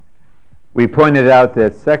We pointed out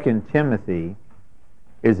that 2 Timothy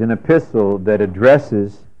is an epistle that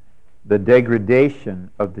addresses the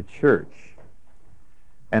degradation of the church.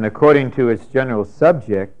 And according to its general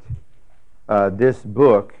subject, this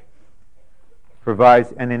book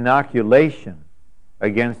provides an inoculation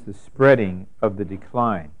against the spreading of the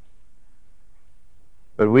decline.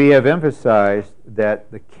 But we have emphasized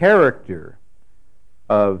that the character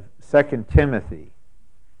of 2 Timothy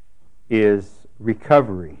is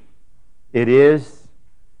recovery. It is,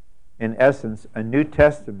 in essence, a New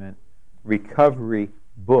Testament recovery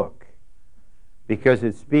book because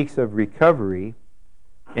it speaks of recovery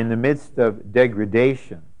in the midst of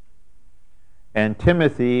degradation. And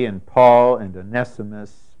Timothy and Paul and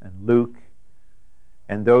Onesimus and Luke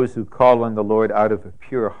and those who call on the Lord out of a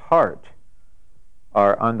pure heart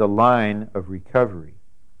are on the line of recovery.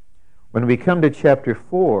 When we come to chapter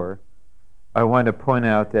 4, I want to point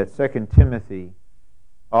out that 2 Timothy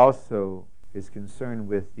also is concerned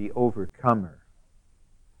with the overcomer.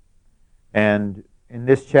 And in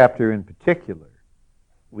this chapter in particular,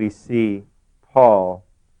 we see Paul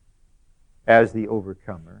as the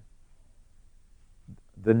overcomer.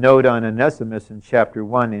 The note on Onesimus in chapter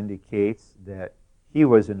 1 indicates that he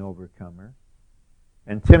was an overcomer.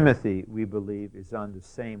 And Timothy, we believe, is on the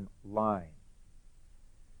same line.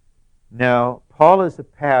 Now, Paul is a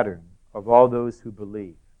pattern of all those who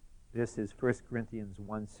believe. This is 1 Corinthians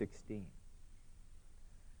 1:16.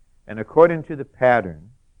 And according to the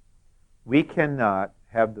pattern, we cannot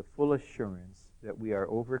have the full assurance that we are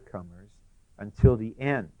overcomers until the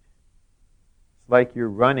end. It's like you're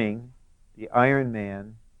running the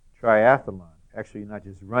Ironman triathlon. Actually, you're not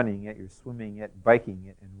just running it, you're swimming it, biking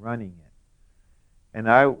it, and running it. And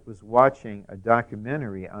I was watching a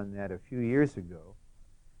documentary on that a few years ago,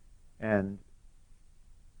 and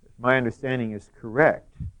if my understanding is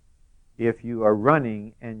correct, if you are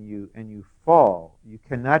running and you fall, you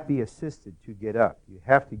cannot be assisted to get up. You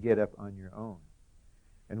have to get up on your own.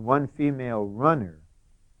 And one female runner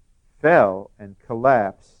fell and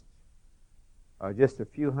collapsed just a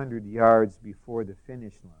few hundred yards before the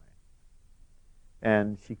finish line.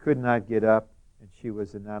 And she could not get up, and she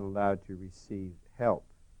was not allowed to receive help.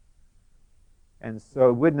 And so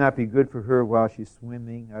it would not be good for her while she's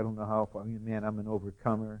swimming. I don't know how far. Man, I'm an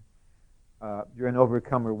overcomer. You're an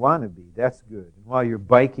overcomer wannabe. That's good. And while you're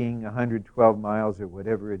biking 112 miles or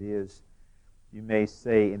whatever it is, you may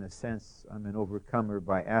say, in a sense, I'm an overcomer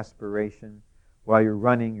by aspiration. While you're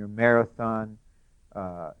running your marathon,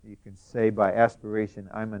 you can say by aspiration,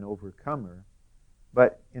 I'm an overcomer.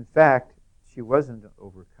 But in fact, she wasn't an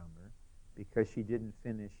overcomer because she didn't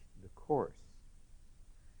finish the course.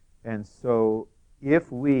 And so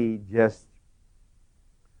if we just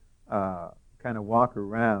kind of walk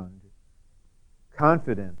around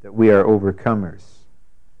confident that we are overcomers,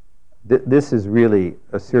 this is really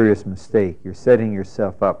a serious mistake. You're setting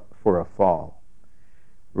yourself up for a fall.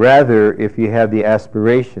 Rather, if you have the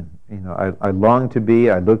aspiration, I long to be,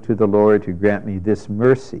 I look to the Lord to grant me this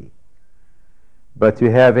mercy. But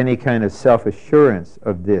to have any kind of self-assurance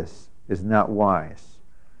of this is not wise.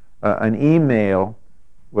 An email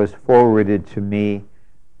was forwarded to me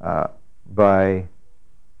by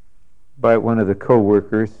one of the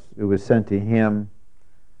co-workers. It was sent to him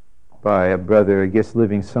by a brother, I guess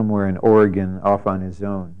living somewhere in Oregon off on his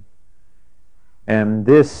own. And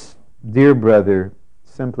this dear brother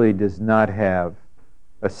simply does not have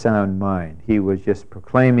a sound mind. He was just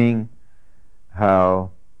proclaiming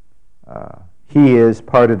how he is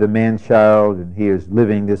part of the man-child and he is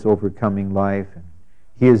living this overcoming life and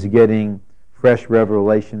he is getting fresh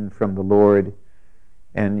revelation from the Lord,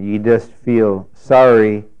 and you just feel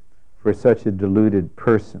sorry for such a deluded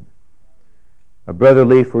person. Brother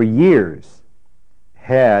Lee, for years,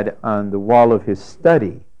 had on the wall of his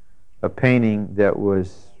study a painting that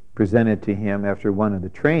was presented to him after one of the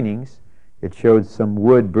trainings. It showed some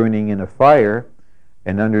wood burning in a fire,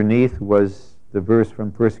 and underneath was the verse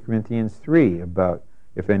from 1 Corinthians 3 about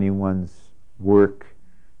if anyone's work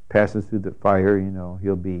passes through the fire,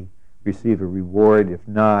 he'll receive a reward. If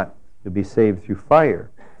not, he'll be saved through fire.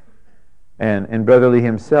 And Brother Lee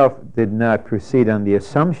himself did not proceed on the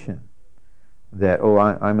assumption that,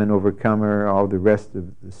 I'm an overcomer, all the rest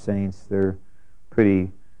of the saints, they're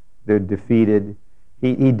defeated.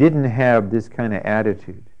 He didn't have this kind of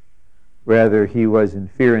attitude. Rather, he was in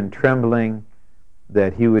fear and trembling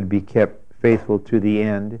that he would be kept faithful to the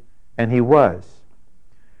end, and he was.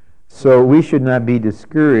 So we should not be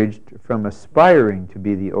discouraged from aspiring to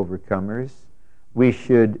be the overcomers. We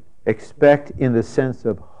should expect in the sense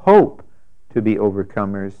of hope to be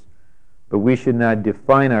overcomers, but we should not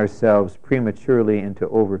define ourselves prematurely into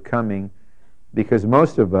overcoming because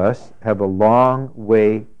most of us have a long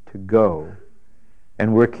way to go,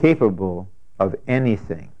 and we're capable of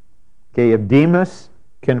anything. Okay, if Demas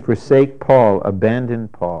can forsake Paul, abandon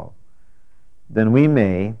Paul, then we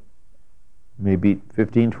maybe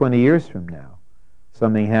 15, 20 years from now,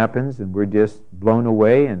 something happens and we're just blown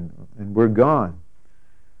away and we're gone.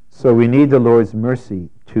 So we need the Lord's mercy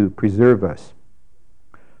to preserve us.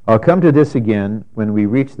 I'll come to this again when we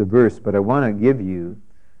reach the verse, but I want to give you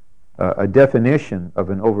a definition of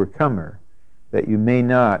an overcomer that you may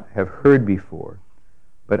not have heard before.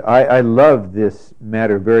 But I love this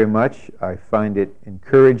matter very much. I find it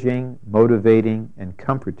encouraging, motivating, and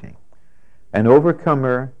comforting. An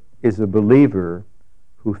overcomer is a believer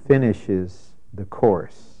who finishes the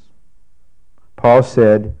course. Paul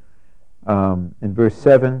said in verse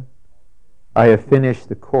 7, I have finished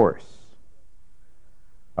the course.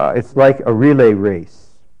 It's like a relay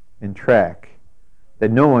race in track,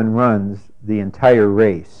 that no one runs the entire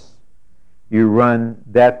race. You run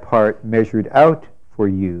that part measured out for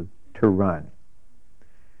you to run.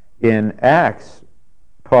 In Acts,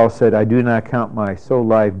 Paul said, I do not count my soul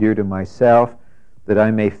life dear to myself, that I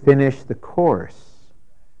may finish the course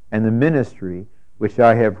and the ministry which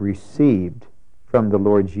I have received from the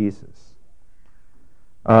Lord Jesus.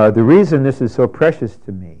 The reason this is so precious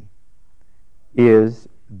to me is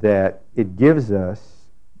that it gives us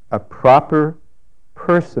a proper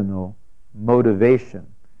personal motivation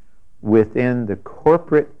within the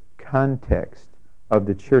corporate context of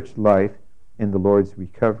the church life in the Lord's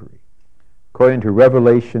recovery. According to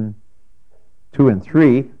Revelation 2 and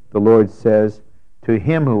 3, the Lord says, to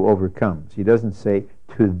him who overcomes. He doesn't say,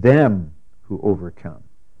 to them who overcome.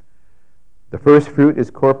 The first fruit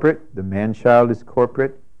is corporate, the man-child is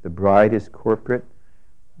corporate, the bride is corporate,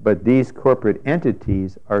 but these corporate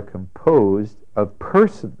entities are composed of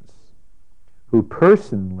persons who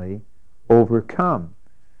personally overcome.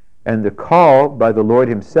 And the call by the Lord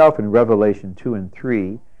himself in Revelation 2 and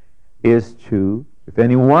 3 is to, if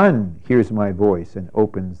anyone hears my voice and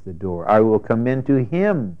opens the door, I will come into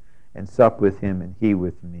him and sup with him and he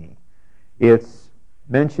with me. It's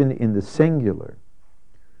mentioned in the singular.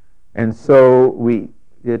 And so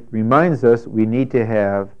it reminds us we need to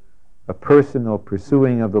have a personal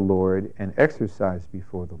pursuing of the Lord and exercise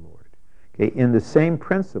before the Lord. Okay, in the same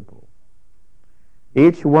principle,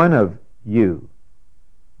 each one of you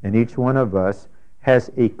and each one of us has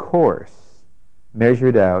a course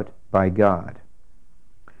measured out by God.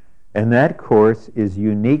 And that course is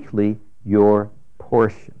uniquely your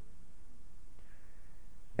portion.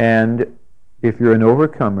 And if you're an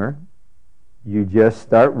overcomer, you just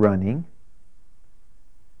start running,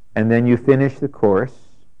 and then you finish the course,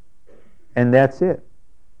 and that's it.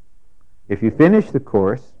 If you finish the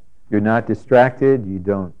course, you're not distracted, you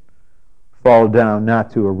don't fall down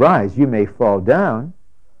not to arise. You may fall down.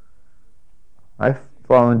 I've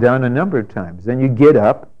fallen down a number of times. Then you get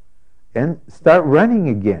up and start running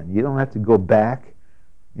again. You don't have to go back,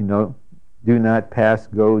 do not pass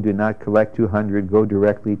go, do not collect 200, go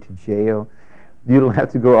directly to jail. You don't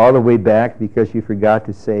have to go all the way back because you forgot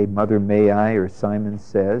to say, Mother, may I, or Simon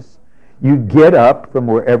says. You get up from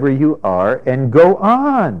wherever you are and go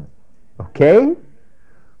on. Okay?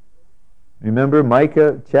 Remember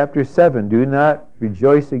Micah chapter 7, do not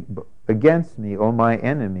rejoice against me, O my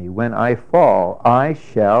enemy. When I fall, I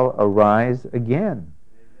shall arise again.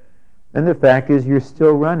 And the fact is you're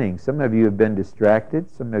still running. Some of you have been distracted.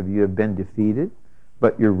 Some of you have been defeated.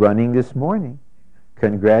 But you're running this morning.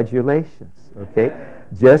 Congratulations. Okay?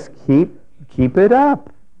 Just keep it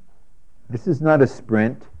up. This is not a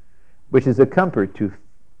sprint, which is a comfort to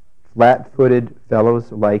flat-footed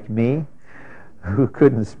fellows like me who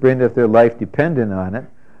couldn't sprint if their life depended on it.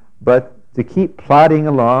 But to keep plodding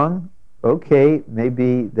along, okay,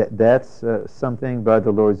 maybe that's something by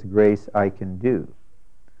the Lord's grace I can do.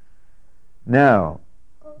 Now,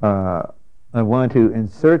 I want to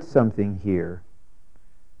insert something here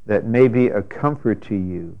that may be a comfort to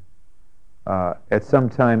you at some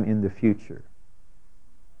time in the future.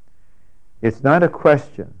 It's not a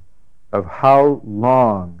question of how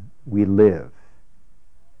long we live.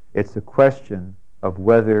 It's a question of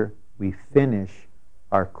whether we finish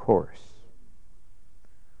our course.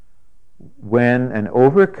 When an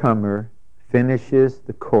overcomer finishes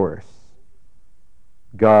the course,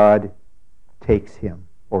 God takes him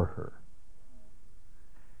or her.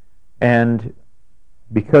 And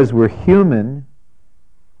because we're human,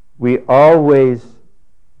 we always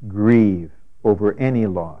grieve over any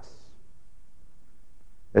loss,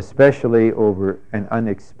 especially over an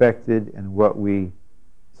unexpected and what we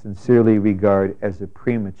sincerely regard as a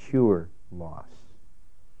premature loss.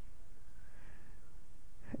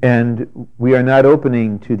 And we are not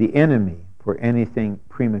opening to the enemy for anything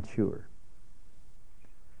premature.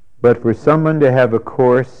 But for someone to have a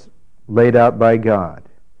course laid out by God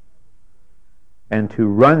and to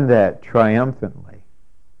run that triumphantly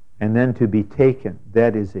and then to be taken,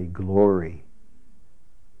 that is a glory.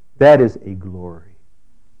 That is a glory.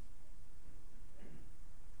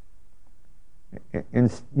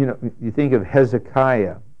 And you think of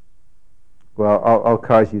Hezekiah. Well, I'll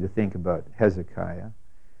cause you to think about Hezekiah.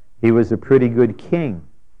 He was a pretty good king,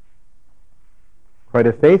 quite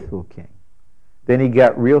a faithful king. Then he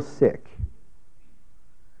got real sick.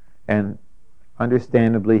 And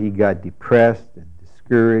understandably, he got depressed and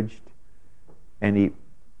discouraged. And he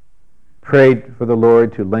prayed for the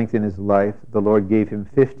Lord to lengthen his life. The Lord gave him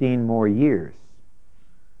 15 more years.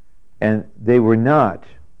 And they were not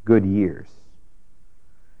good years.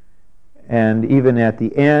 And even at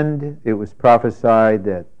the end, it was prophesied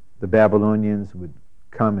that the Babylonians would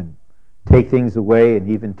come and take things away and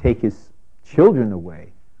even take his children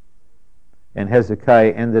away. And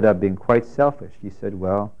Hezekiah ended up being quite selfish. He said,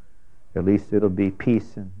 well, at least it'll be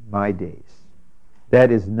peace in my days.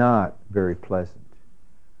 That is not very pleasant.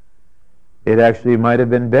 It actually might have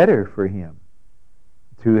been better for him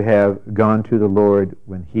to have gone to the Lord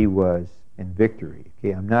when he was in victory.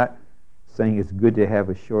 Okay, I'm not saying it's good to have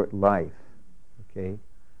a short life. Okay,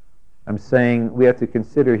 I'm saying we have to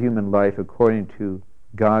consider human life according to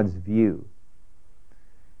God's view.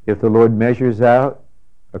 If the Lord measures out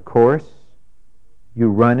a course, you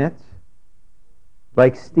run it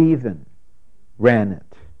like Stephen ran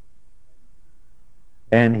it.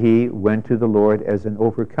 And he went to the Lord as an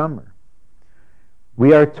overcomer.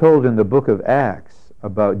 We are told in the book of Acts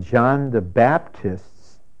about John the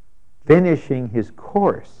Baptist finishing his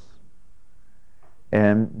course.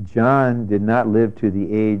 And John did not live to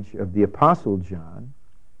the age of the Apostle John.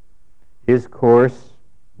 His course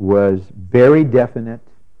was very definite,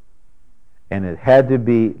 and it had to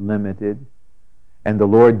be limited, and the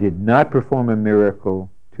Lord did not perform a miracle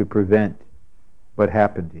to prevent what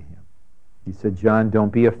happened to him. He said, John,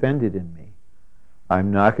 don't be offended in me. I'm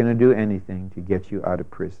not going to do anything to get you out of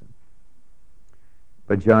prison.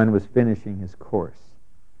 But John was finishing his course.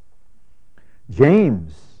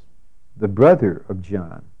 James, the brother of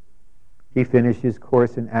John, he finished his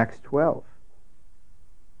course in Acts 12.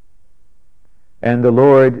 And the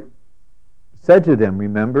Lord said to them,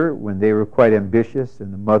 remember, when they were quite ambitious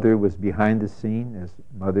and the mother was behind the scene, as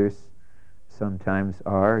mothers sometimes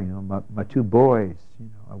are, my two boys,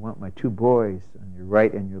 I want my two boys on your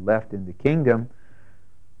right and your left in the kingdom.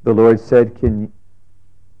 The Lord said, can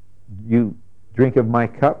you drink of my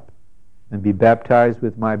cup and be baptized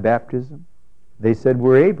with my baptism? They said,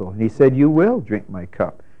 we're able. And he said, you will drink my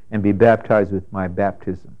cup and be baptized with my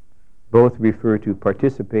baptism. Both refer to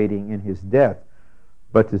participating in his death.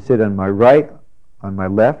 But to sit on my right, on my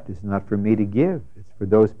left, is not for me to give. It's for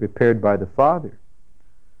those prepared by the Father.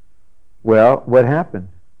 Well, what happened?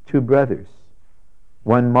 Two brothers.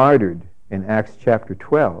 One martyred in Acts chapter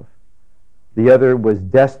 12. The other was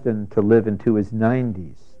destined to live into his 90s.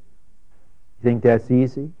 You think that's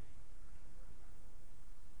easy?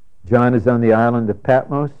 John is on the island of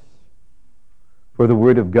Patmos for the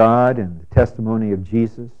Word of God and the testimony of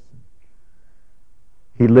Jesus.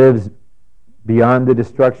 He lives beyond the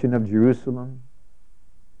destruction of Jerusalem,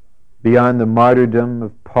 beyond the martyrdom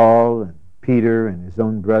of Paul and Peter and his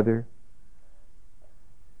own brother.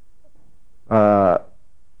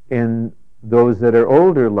 In those that are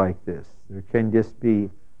older like this, there can just be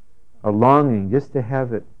a longing just to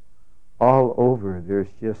have it all over.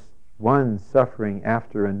 There's just one suffering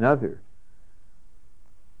after another.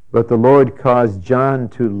 But the Lord caused John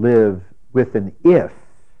to live with an if.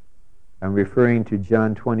 I'm referring to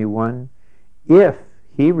John 21. If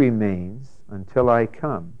he remains until I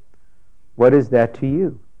come, what is that to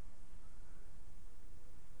you?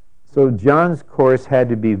 So John's course had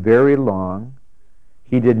to be very long.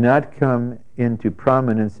 He did not come into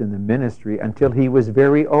prominence in the ministry until he was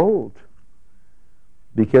very old,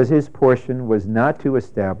 because his portion was not to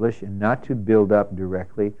establish and not to build up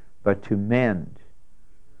directly, but to mend.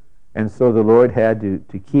 And so the Lord had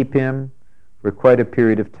to keep him for quite a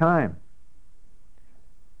period of time.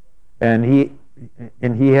 And he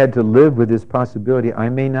had to live with this possibility, I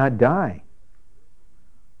may not die.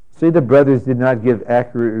 See, the brothers did not give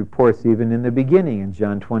accurate reports even in the beginning. In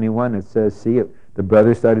John 21 it says, the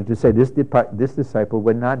brothers started to say, this disciple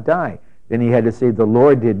would not die. Then he had to say, the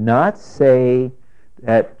Lord did not say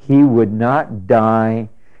that he would not die.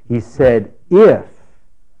 He said, if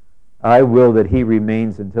I will that he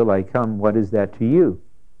remains until I come, what is that to you?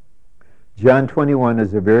 John 21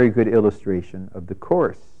 is a very good illustration of the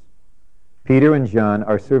course. Peter and John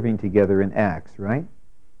are serving together in Acts, right?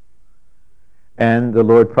 And the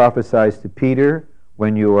Lord prophesies to Peter,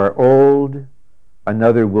 when you are old,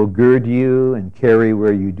 another will gird you and carry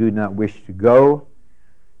where you do not wish to go.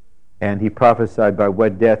 And he prophesied by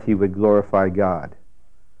what death he would glorify God.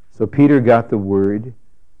 So Peter got the word,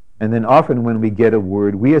 and then often when we get a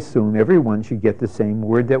word, we assume everyone should get the same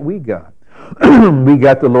word that we got. We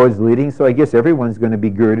got the Lord's leading, so I guess everyone's going to be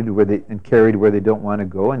girded and carried where they don't want to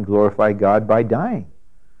go and glorify God by dying.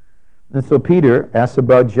 And so Peter asks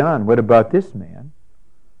about John, what about this man?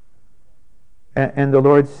 And the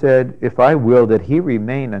Lord said, if I will that he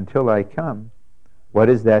remain until I come, what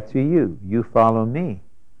is that to you? You follow me.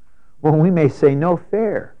 Well, we may say, no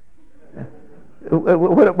fair.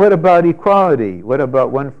 What about equality? What about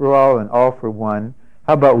one for all and all for one?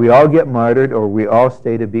 How about we all get martyred or we all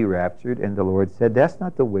stay to be raptured? And the Lord said, that's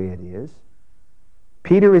not the way it is.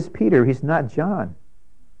 Peter is Peter. He's not John.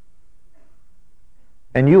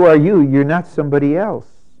 And you are you. You're not somebody else.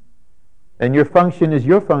 And your function is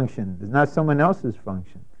your function. It's not someone else's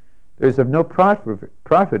function. There's of no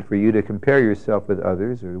profit for you to compare yourself with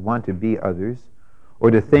others or want to be others or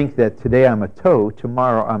to think that today I'm a toe,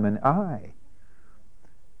 tomorrow I'm an eye.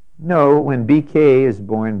 No, when BK is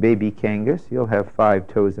born, baby Kangas, he'll have 5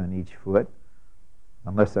 toes on each foot,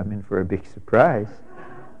 unless I'm in for a big surprise.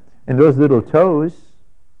 And those little toes,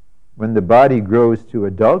 when the body grows to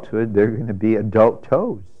adulthood, they're going to be adult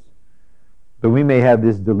toes. But we may have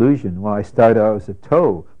this delusion, well, I start out as a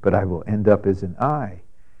toe, but I will end up as an eye.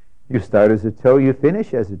 You start as a toe, you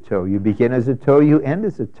finish as a toe. You begin as a toe, you end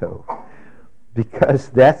as a toe. Because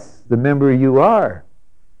that's the member you are.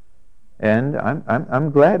 And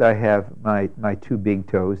I'm glad I have my 2 big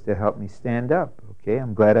toes to help me stand up. Okay,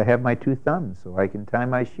 I'm glad I have my 2 thumbs so I can tie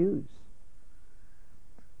my shoes.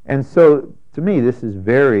 And so, to me, this is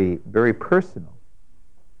very, very personal.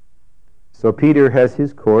 So Peter has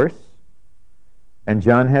his course, and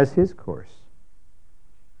John has his course.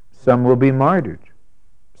 Some will be martyred.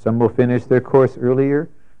 Some will finish their course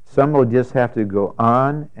earlier. Some will just have to go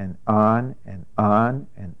on and on and on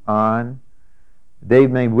and on. They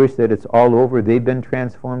may wish that it's all over. They've been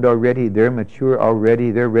transformed already. They're mature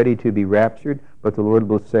already. They're ready to be raptured. But the Lord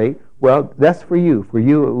will say, well, that's for you. For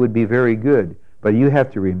you it would be very good. But you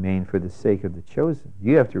have to remain for the sake of the chosen.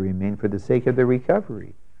 You have to remain for the sake of the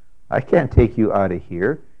recovery. I can't take you out of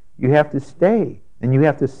here. You have to stay. And you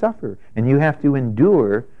have to suffer. And you have to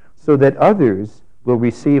endure so that others will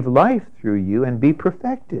receive life through you and be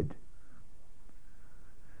perfected.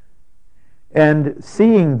 And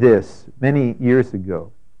seeing this many years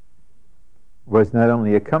ago was not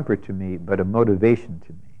only a comfort to me, but a motivation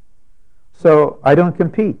to me. So I don't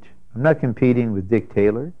compete. I'm not competing with Dick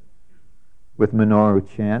Taylor, with Minoru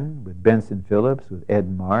Chen, with Benson Phillips, with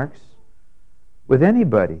Ed Marks, with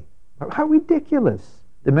anybody. How ridiculous.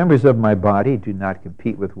 The members of my body do not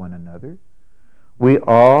compete with one another. We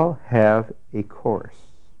all have a course.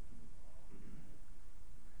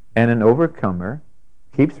 And an overcomer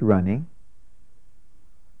keeps running,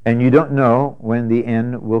 and you don't know when the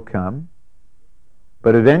end will come,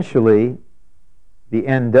 but eventually the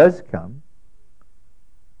end does come,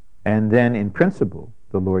 and then in principle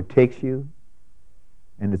the Lord takes you,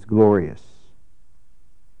 and it's glorious,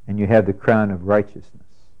 and you have the crown of righteousness.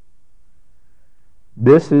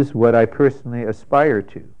 This is what I personally aspire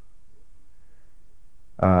to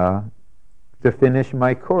finish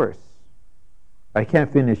my course. I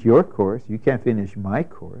can't finish your course. You can't finish my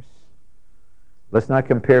course. Let's not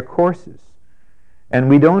compare courses. And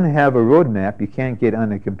we don't have a roadmap. You can't get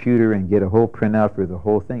on a computer and get a whole printout for the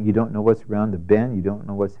whole thing. You don't know what's around the bend. You don't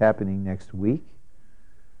know what's happening next week.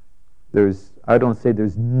 I don't say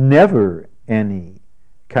there's never any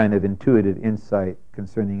kind of intuitive insight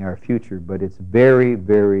concerning our future, but it's very,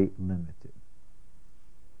 very limited.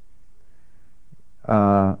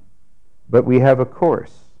 But we have a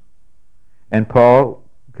course. And Paul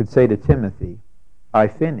could say to Timothy, I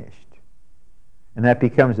finished. And that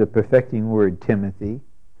becomes a perfecting word, Timothy.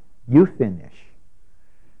 You finish.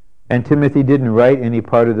 And Timothy didn't write any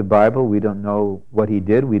part of the Bible. We don't know what he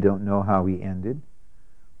did. We don't know how he ended.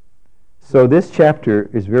 So this chapter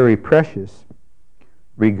is very precious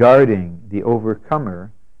regarding the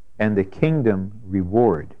overcomer and the kingdom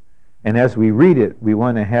reward. And as we read it, we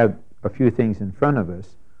want to have a few things in front of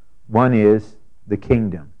us. One is the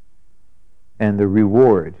kingdom and the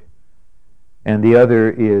reward. And the other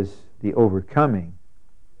is the overcoming.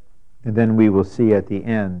 And then we will see at the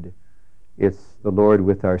end, it's the Lord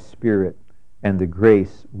with our spirit and the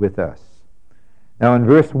grace with us. Now in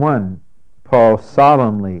verse 1, Paul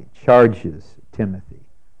solemnly charges Timothy.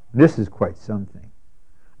 This is quite something.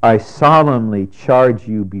 I solemnly charge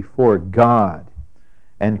you before God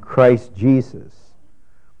and Christ Jesus,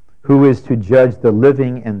 who is to judge the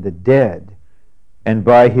living and the dead, and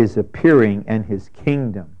by his appearing and his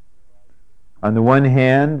kingdom. On the one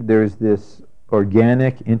hand, there's this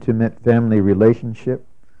organic, intimate family relationship.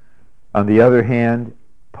 On the other hand,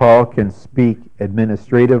 Paul can speak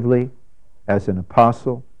administratively as an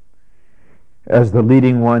apostle, as the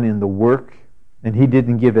leading one in the work, and he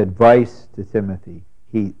didn't give advice to Timothy.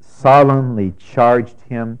 He solemnly charged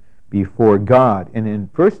him before God. And in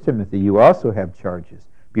 1 Timothy, you also have charges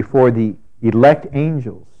before the elect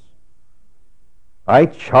angels. I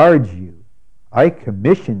charge you. I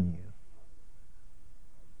commission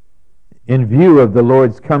you. In view of the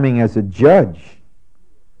Lord's coming as a judge,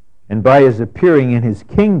 and by his appearing in his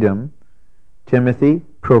kingdom, Timothy,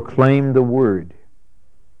 proclaim the word.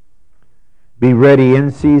 Be ready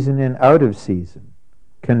in season and out of season.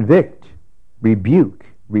 Convict, rebuke,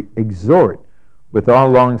 exhort with all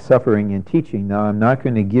long suffering and teaching. Now, I'm not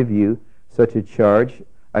going to give you such a charge.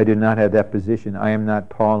 I do not have that position. I am not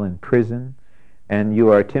Paul in prison, and you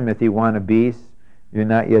are Timothy wannabes. You're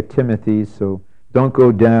not yet Timothy, so don't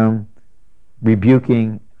go down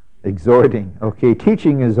rebuking, exhorting. Okay,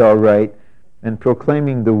 teaching is all right, and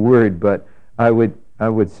proclaiming the word, but I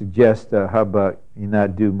would suggest, how about you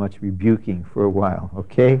not do much rebuking for a while,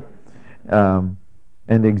 okay? And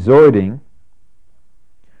exhorting.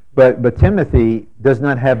 But Timothy does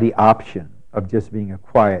not have the option of just being a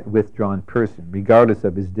quiet, withdrawn person, regardless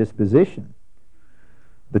of his disposition.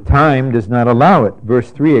 The time does not allow it.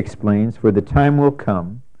 Verse 3 explains, for the time will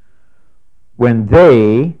come when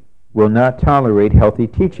they will not tolerate healthy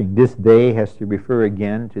teaching. This they has to refer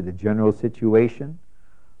again to the general situation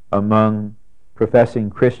among professing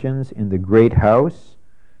Christians in the great house.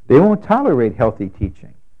 They won't tolerate healthy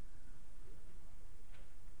teaching.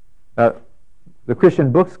 The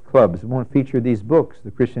Christian books clubs won't feature these books.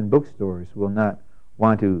 The Christian bookstores will not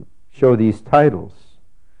want to show these titles.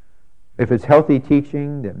 If it's healthy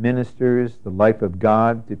teaching that ministers the life of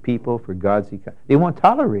God to people for God's economy, they won't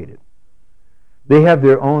tolerate it. They have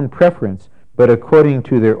their own preference, but according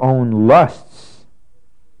to their own lusts,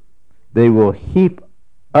 they will heap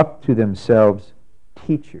up to themselves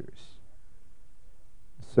teachers.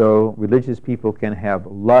 So religious people can have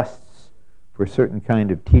lusts for certain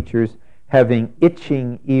kind of teachers, having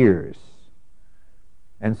itching ears.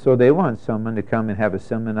 And so they want someone to come and have a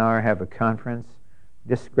seminar, have a conference.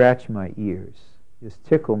 Just scratch my ears. Just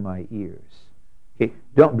tickle my ears. Okay,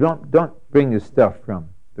 don't bring this stuff from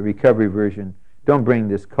the recovery version. Don't bring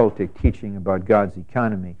this cultic teaching about God's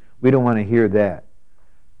economy. We don't want to hear that.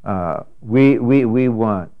 We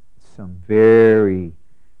want some very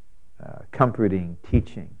comforting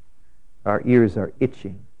teaching. Our ears are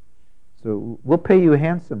itching. So we'll pay you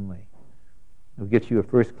handsomely. We'll get you a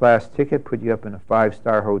first-class ticket, put you up in a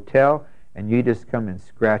 5-star hotel, and you just come and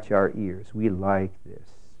scratch our ears. We like this.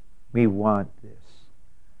 We want this.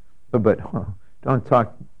 But don't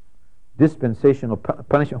talk dispensational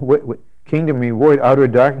punishment. Wait, kingdom reward, outer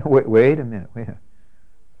darkness. Wait a minute.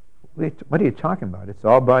 Wait, what are you talking about? It's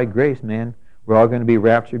all by grace, man. We're all going to be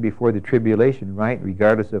raptured before the tribulation, right?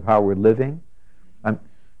 Regardless of how we're living.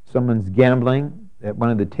 Someone's gambling at one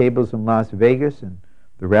of the tables in Las Vegas, and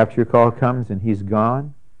the rapture call comes, and he's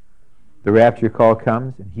gone. The rapture call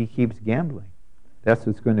comes, and he keeps gambling. That's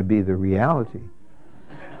what's going to be the reality.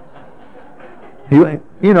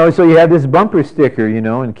 So you have this bumper sticker,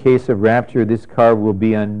 in case of rapture, this car will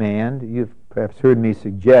be unmanned. You've perhaps heard me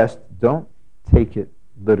suggest, don't take it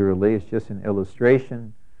literally. It's just an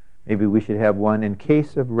illustration. Maybe we should have one. In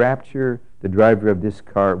case of rapture, the driver of this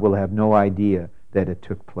car will have no idea that it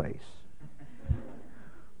took place.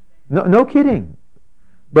 No kidding.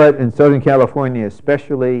 But in Southern California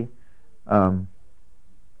especially,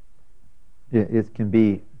 it can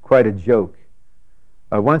be quite a joke.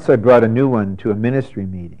 Once I brought a new one to a ministry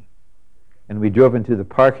meeting, and we drove into the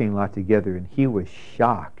parking lot together, and he was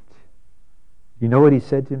shocked. You know what he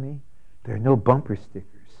said to me? There are no bumper stickers.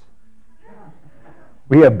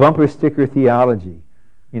 We have bumper sticker theology,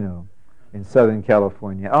 in Southern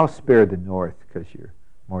California. I'll spare the North because you're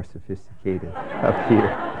more sophisticated up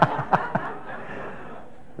here.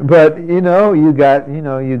 But you got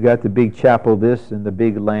the big chapel this and the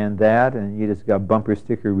big land that, and you just got bumper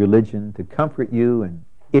sticker religion to comfort you and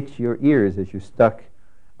itch your ears as you're stuck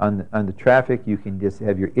on the traffic. You can just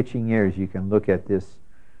have your itching ears. You can look at this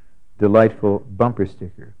delightful bumper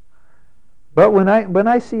sticker. But when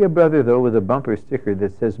I see a brother though with a bumper sticker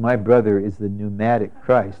that says my brother is the pneumatic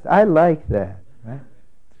Christ, I like that. Right?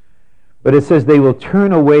 But it says they will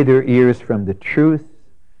turn away their ears from the truth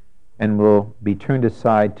and will be turned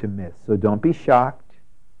aside to myths. So don't be shocked.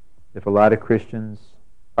 if a lot of Christians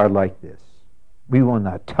are like this. We will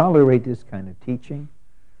not tolerate this kind of teaching.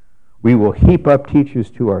 We will heap up teachers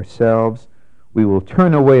to ourselves. We will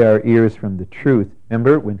turn away our ears from the truth.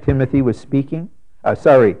 Remember when Timothy was speaking?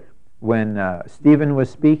 When Stephen was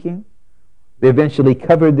speaking, they eventually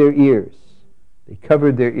covered their ears. They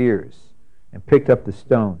covered their ears and picked up the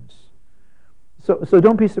stones. So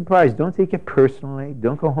don't be surprised. Don't take it personally.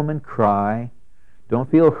 Don't go home and cry. Don't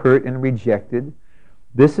feel hurt and rejected.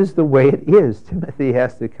 This is the way it is. Timothy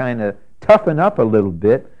has to kind of toughen up a little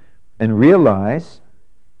bit and realize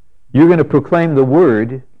you're going to proclaim the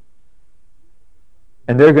word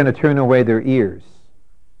and they're going to turn away their ears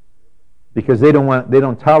because they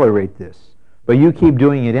don't tolerate this. But you keep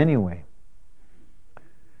doing it anyway.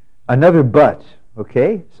 Another but,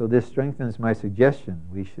 okay? So this strengthens my suggestion.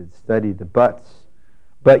 We should study the buts.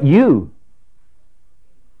 But you,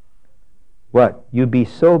 what? You be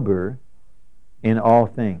sober in all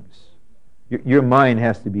things. Your mind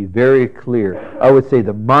has to be very clear. I would say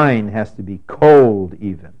the mind has to be cold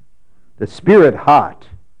even. The spirit hot,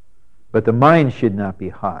 but the mind should not be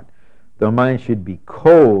hot. The mind should be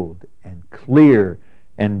cold and clear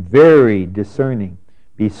and very discerning.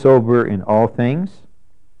 Be sober in all things.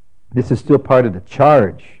 This is still part of the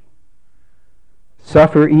charge.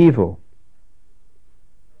 Suffer evil.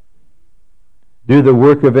 Do the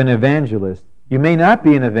work of an evangelist. You may not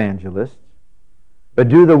be an evangelist, but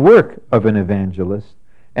do the work of an evangelist.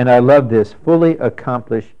 And I love this. Fully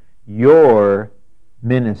accomplish your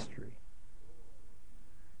ministry.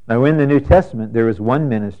 Now in the New Testament, there is one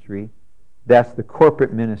ministry. That's the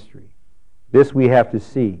corporate ministry. This we have to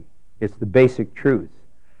see. It's the basic truth.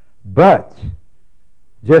 But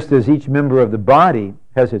just as each member of the body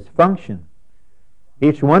has its function,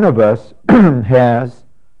 each one of us has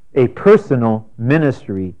a personal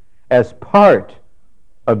ministry as part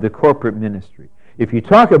of the corporate ministry. If you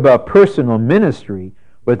talk about personal ministry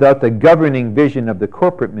without the governing vision of the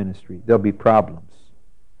corporate ministry, there'll be problems.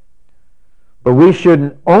 But we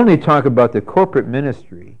shouldn't only talk about the corporate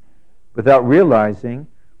ministry without realizing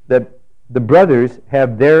that the brothers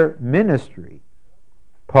have their ministry.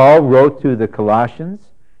 Paul wrote to the Colossians,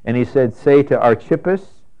 and he said, say to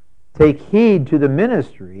Archippus, take heed to the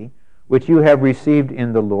ministry which you have received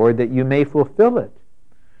in the Lord, that you may fulfill it.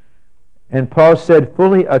 And Paul said,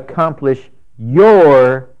 fully accomplish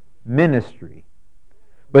your ministry.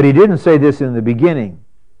 But he didn't say this in the beginning.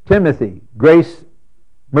 Timothy, grace,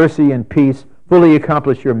 mercy, and peace, fully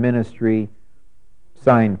accomplish your ministry,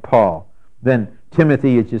 signed Paul. Then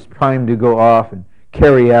Timothy is just primed to go off and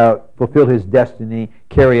fulfill his destiny,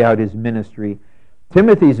 carry out his ministry.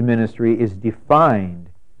 Timothy's ministry is defined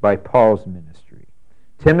by Paul's ministry.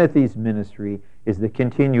 Timothy's ministry is the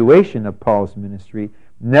continuation of Paul's ministry.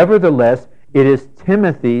 Nevertheless, it is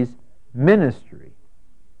Timothy's ministry.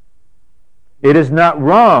 It is not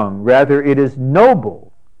wrong, rather it is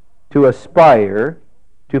noble to aspire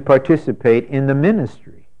to participate in the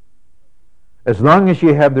ministry. As long as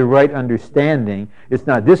you have the right understanding, it's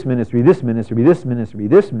not this ministry, this ministry, this ministry,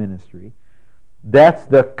 this ministry. That's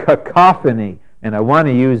the cacophony. And I want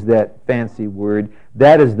to use that fancy word.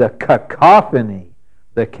 That is the cacophony,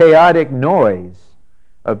 the chaotic noise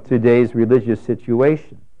of today's religious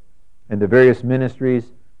situation. And the various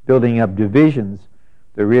ministries building up divisions.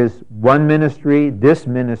 There is one ministry, this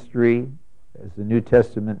ministry, as the New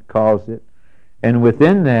Testament calls it. And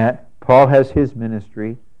within that, Paul has his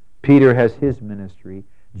ministry, Peter has his ministry,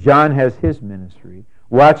 John has his ministry,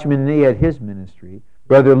 Watchman Nee had his ministry,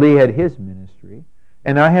 Brother Lee had his ministry,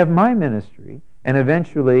 and I have my ministry, and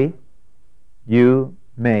eventually you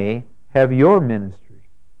may have your ministry.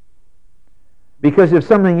 Because if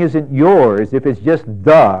something isn't yours, if it's just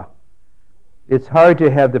it's hard to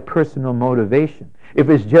have the personal motivation. If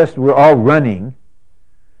it's just we're all running,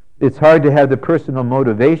 it's hard to have the personal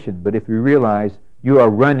motivation. But if you realize you are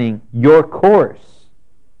running your course,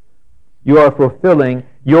 you are fulfilling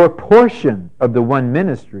your portion of the one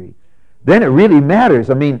ministry, then it really matters.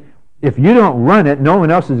 I mean, if you don't run it, no one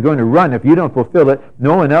else is going to run. If you don't fulfill it,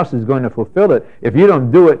 no one else is going to fulfill it. If you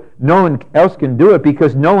don't do it, no one else can do it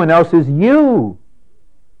because no one else is you.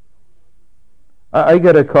 I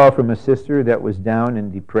got a call from a sister that was down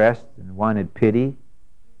and depressed and wanted pity.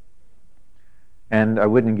 And I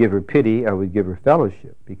wouldn't give her pity, I would give her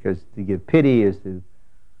fellowship, because to give pity is to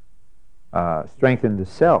strengthen the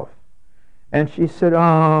self. And she said,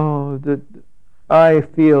 I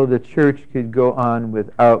feel the church could go on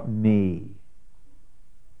without me.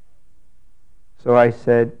 So I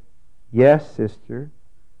said, yes, sister,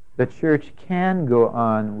 the church can go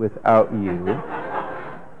on without you.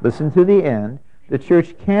 Listen to the end. The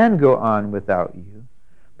church can go on without you,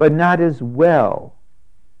 but not as well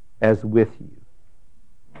as with you.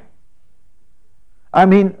 I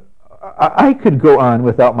mean, I could go on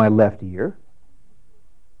without my left ear,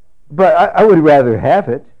 but I would rather have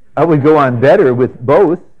it. I would go on better with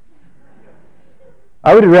both.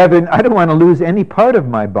 I don't want to lose any part of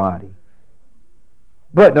my body.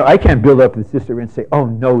 But no, I can't build up the sister and say, oh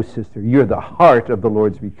no, sister, you're the heart of the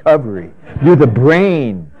Lord's recovery. You're the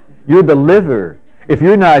brain. You're the liver. If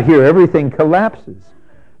you're not here, everything collapses.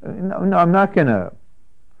 No, I'm not going to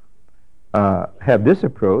have this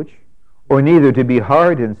approach, or neither to be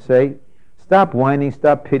hard and say, stop whining,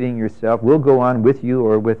 stop pitying yourself. We'll go on with you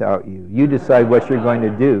or without you. You decide what you're going to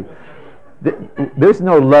do. There's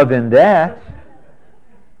no love in that.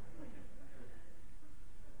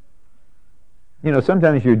 You know,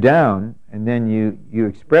 sometimes you're down, and then you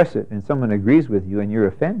express it, and someone agrees with you, and you're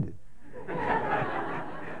offended.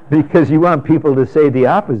 Because you want people to say the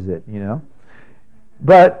opposite, you know.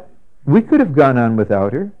 But we could have gone on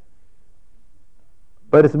without her.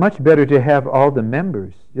 But it's much better to have all the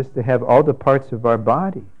members, just to have all the parts of our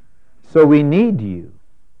body. So we need you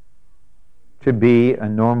to be a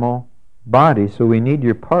normal body, so we need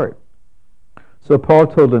your part. So Paul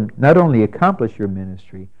told him, not only accomplish your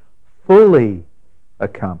ministry, fully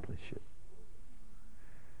accomplish it.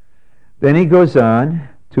 Then he goes on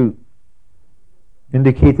to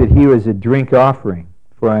indicate that he was a drink offering,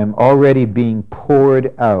 for I am already being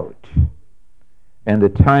poured out, and the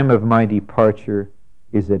time of my departure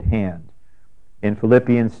is at hand. In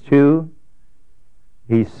Philippians 2,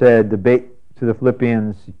 he said to the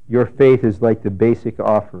Philippians, your faith is like the basic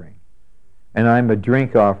offering, and I'm a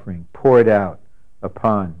drink offering poured out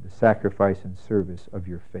upon the sacrifice and service of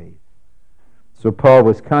your faith. So Paul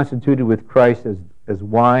was constituted with Christ as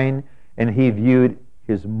wine, and he viewed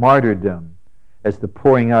his martyrdom as the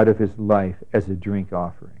pouring out of his life as a drink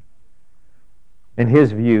offering. In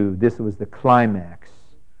his view, this was the climax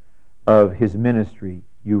of his ministry.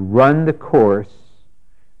 You run the course,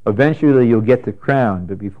 eventually you'll get the crown,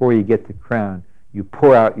 but before you get the crown, you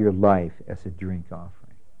pour out your life as a drink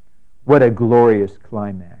offering. What a glorious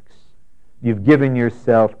climax. You've given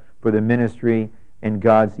yourself for the ministry and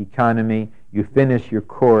God's economy. You finish your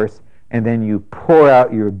course, and then you pour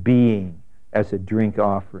out your being as a drink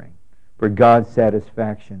offering for God's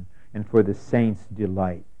satisfaction and for the saints'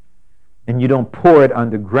 delight. And you don't pour it on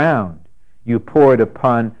the ground. You pour it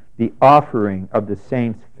upon the offering of the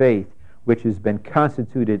saints' faith, which has been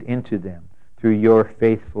constituted into them through your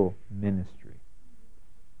faithful ministry.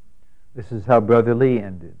 This is how Brother Lee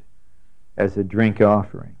ended, as a drink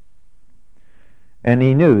offering. And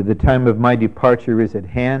he knew the time of my departure is at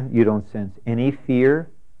hand. You don't sense any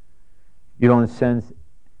fear. You don't sense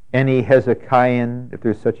any Hezekiah, if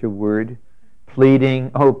there's such a word,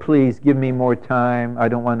 pleading, oh, please give me more time. I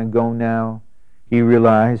don't want to go now. He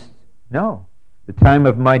realized, no, the time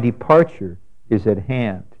of my departure is at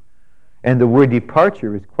hand. And the word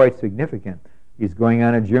departure is quite significant. He's going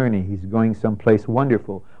on a journey. He's going someplace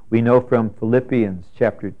wonderful. We know from Philippians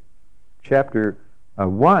chapter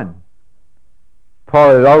 1,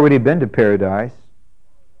 Paul had already been to paradise.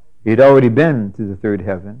 He had already been to the third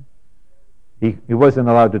heaven. He wasn't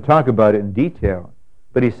allowed to talk about it in detail,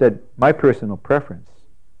 but he said, my personal preference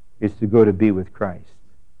is to go to be with Christ.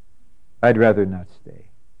 I'd rather not stay.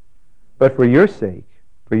 But for your sake,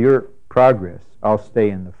 for your progress, I'll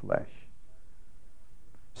stay in the flesh.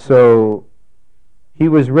 So he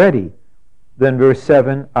was ready. Then verse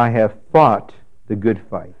 7, I have fought the good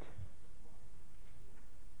fight.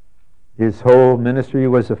 His whole ministry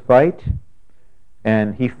was a fight,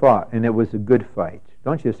 and he fought, and it was a good fight.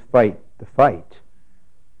 Don't just fight the fight,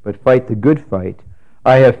 but fight the good fight.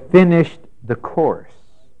 I have finished the course.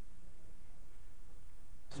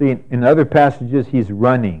 See, in other passages, he's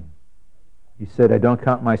running. He said, I don't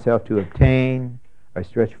count myself to obtain. I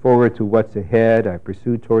stretch forward to what's ahead. I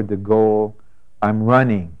pursue toward the goal. I'm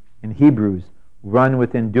running. In Hebrews, run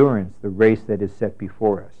with endurance the race that is set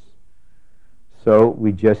before us. So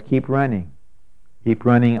we just keep running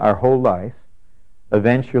our whole life.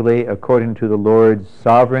 Eventually, according to the Lord's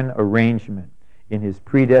sovereign arrangement in his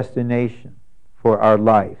predestination for our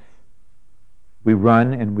life, we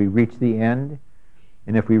run and we reach the end.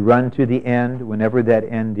 And if we run to the end, whenever that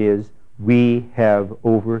end is, we have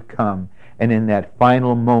overcome. And in that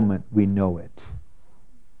final moment, we know it.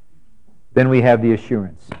 Then we have the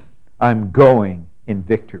assurance, I'm going in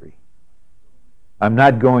victory. I'm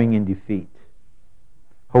not going in defeat.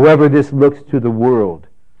 However this looks to the world,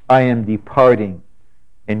 I am departing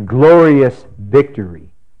in glorious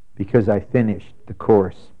victory because I finished the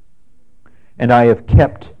course. And I have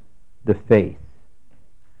kept the faith.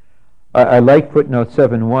 I like footnote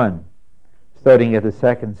 7.1. starting at the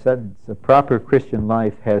second sentence. A proper Christian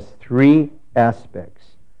life has three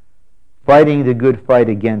aspects: fighting the good fight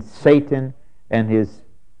against Satan and his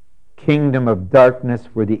kingdom of darkness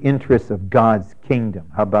for the interests of God's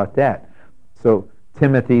kingdom. How about that? So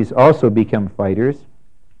Timothy's also become fighters.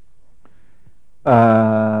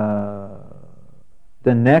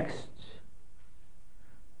 The next,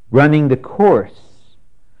 running the course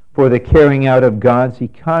for the carrying out of God's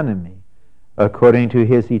economy according to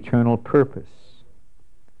his eternal purpose,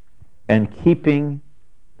 and keeping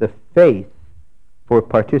the faith for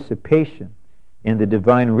participation in the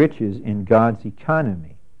divine riches in God's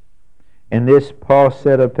economy. In this, Paul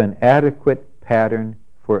set up an adequate pattern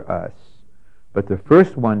for us. But the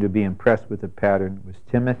first one to be impressed with the pattern was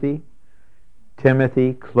Timothy.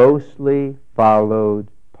 Timothy closely followed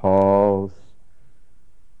Paul's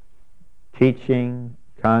teaching,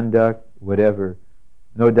 conduct, whatever.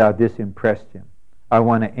 No doubt this impressed him. I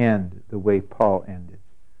want to end the way Paul ended.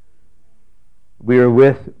 We were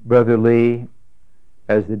with Brother Lee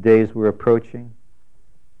as the days were approaching.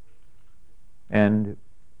 And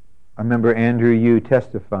I remember Andrew Yu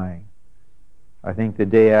testifying, I think the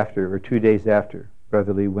day after or 2 days after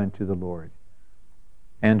Brother Lee went to the Lord.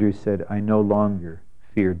 Andrew said, I no longer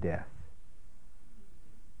fear death.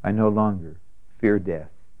 I no longer fear death.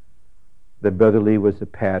 That Brother Lee was a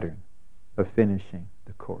pattern of finishing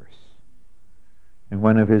the course. And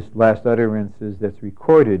one of his last utterances that's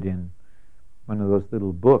recorded in one of those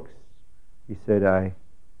little books, he said, I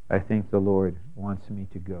think the Lord wants me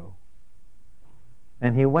to go.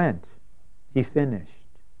 And he went. He finished.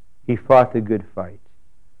 He fought the good fight.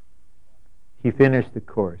 He finished the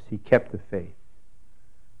course. He kept the faith.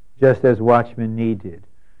 Just as Watchman Nee did.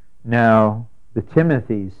 Now, the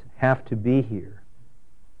Timothys have to be here.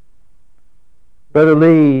 Brother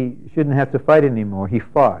Lee shouldn't have to fight anymore. He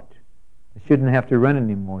fought. He shouldn't have to run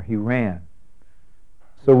anymore. He ran.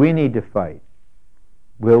 So we need to fight.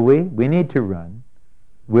 Will we? We need to run.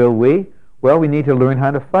 Will we? Well, we need to learn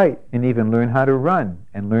how to fight and even learn how to run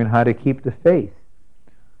and learn how to keep the faith.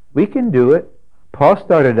 We can do it. Paul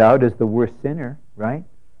started out as the worst sinner, right?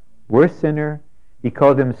 Worst sinner. He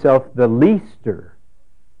called himself the leaster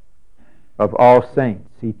of all saints.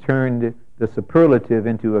 He turned the superlative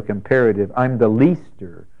into a comparative. I'm the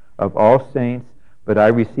leaster of all saints, but I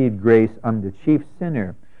received grace. I'm the chief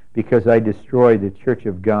sinner because I destroyed the church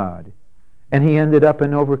of God. And he ended up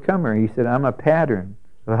an overcomer. He said, I'm a pattern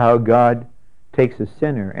of how God takes a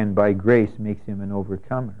sinner and by grace makes him an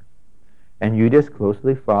overcomer. And you just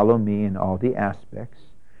closely follow me in all the aspects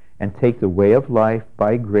and take the way of life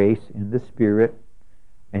by grace in the Spirit,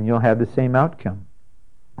 and you'll have the same outcome.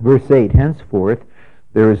 Verse 8, henceforth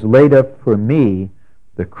there is laid up for me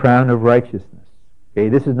the crown of righteousness. Okay,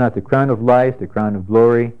 this is not the crown of life, the crown of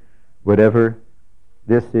glory, whatever.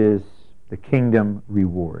 This is the kingdom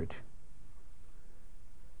reward,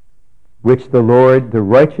 which the Lord, the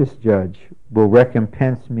righteous judge, will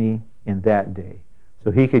recompense me in that day. So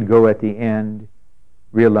he could go at the end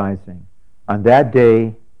realizing, on that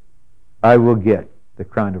day I will get the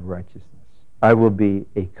crown of righteousness. I will be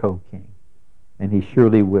a co-king. And he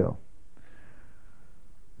surely will.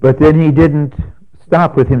 But then he didn't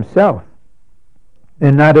stop with himself.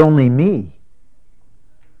 And not only me,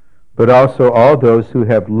 but also all those who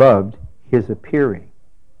have loved his appearing.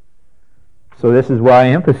 So this is why I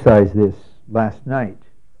emphasized this last night.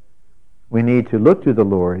 We need to look to the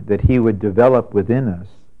Lord that he would develop within us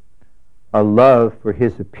a love for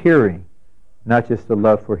his appearing, not just a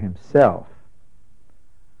love for himself.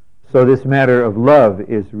 So this matter of love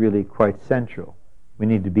is really quite central. We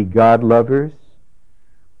need to be God lovers.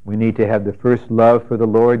 We need to have the first love for the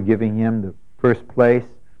Lord, giving him the first place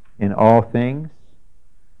in all things.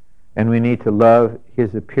 And we need to love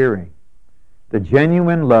his appearing. The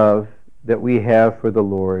genuine love that we have for the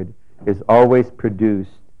Lord is always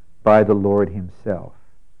produced by the Lord himself.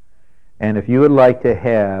 And if you would like to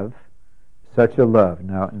have such a love,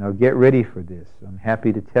 now get ready for this. I'm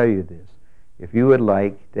happy to tell you this. If you would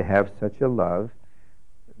like to have such a love,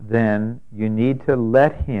 then you need to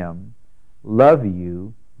let him love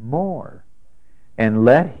you more and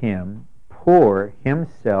let him pour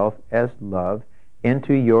himself as love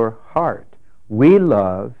into your heart. We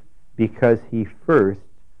love because he first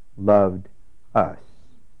loved us.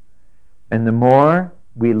 And the more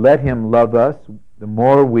we let him love us, the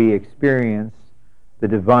more we experience the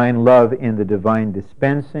divine love in the divine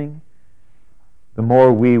dispensing, the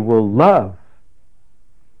more we will love.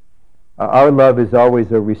 Our love is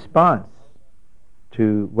always a response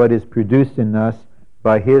to what is produced in us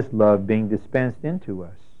by his love being dispensed into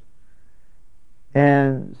us.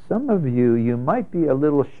 And some of you might be a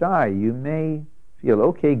little shy. You may feel,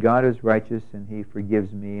 okay, God is righteous and He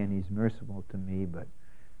forgives me and He's merciful to me, but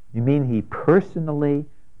you mean He personally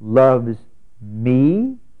loves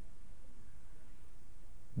me?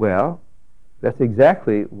 Well, that's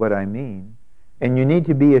exactly what I mean. And you need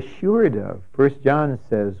to be assured of. 1 John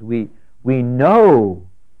says we know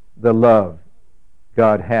the love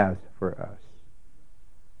God has for us.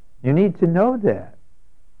 You need to know that.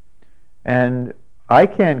 And I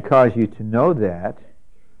can't cause you to know that.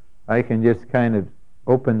 I can just kind of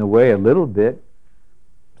open the way a little bit.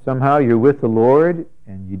 Somehow you're with the Lord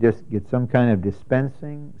and you just get some kind of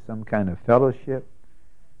dispensing, some kind of fellowship,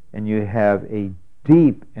 and you have a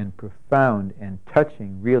deep and profound and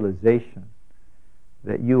touching realization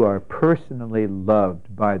that you are personally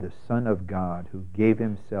loved by the Son of God who gave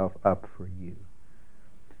Himself up for you.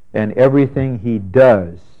 And everything He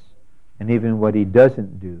does, and even what He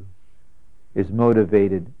doesn't do, is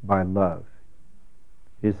motivated by love.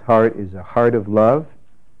 His heart is a heart of love.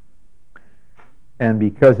 And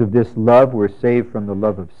because of this love, we're saved from the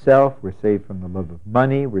love of self, we're saved from the love of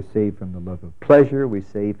money, we're saved from the love of pleasure, we're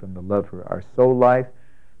saved from the love for our soul life.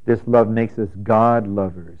 This love makes us God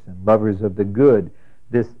lovers and lovers of the good.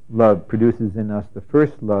 This love produces in us the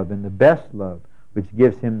first love and the best love, which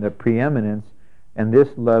gives Him the preeminence. And this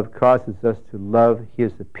love causes us to love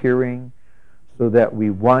His appearing, so that we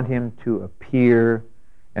want Him to appear,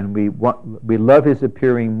 and we love His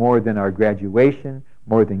appearing more than our graduation,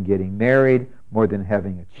 more than getting married, more than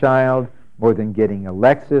having a child, more than getting a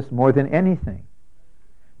Lexus, more than anything.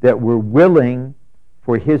 That we're willing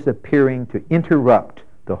for His appearing to interrupt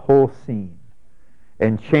the whole scene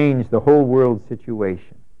and change the whole world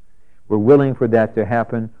situation. We're willing for that to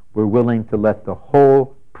happen. We're willing to let the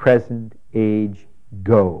whole present age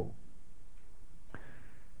go.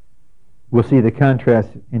 We'll see the contrast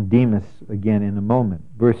in Demas again in a moment.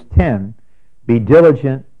 Verse 10, be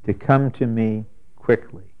diligent to come to me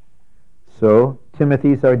quickly. So,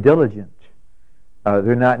 Timothy's are diligent.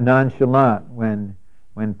 They're not nonchalant.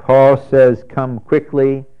 When Paul says, come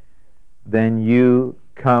quickly, then you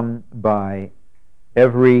come by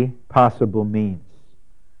every possible means.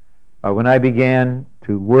 When I began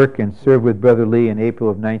to work and serve with Brother Lee in April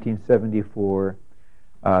of 1974,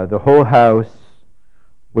 the whole house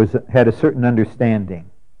had a certain understanding.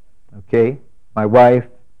 Okay? My wife,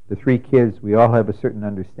 the 3 kids, we all have a certain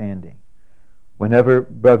understanding. Whenever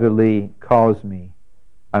Brother Lee calls me,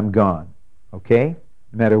 I'm gone. Okay?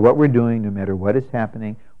 No matter what we're doing, no matter what is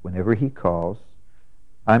happening, whenever he calls,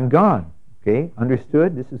 I'm gone. Okay?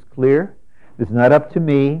 Understood? This is clear. This is not up to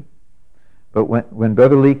me. But when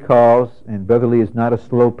Brother Lee calls, and Brother Lee is not a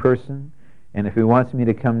slow person, and if he wants me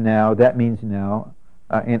to come now, that means now,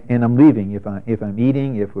 and I'm leaving. If I'm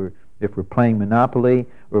eating, if we're playing Monopoly,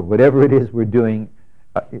 or whatever it is we're doing,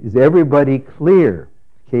 is everybody clear?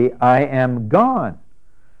 Okay, I am gone.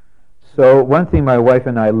 So one thing my wife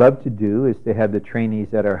and I love to do is to have the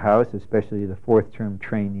trainees at our house, especially the 4th-term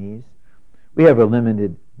trainees. We have a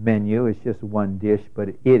limited menu. It's just one dish, but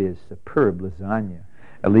it is superb lasagna.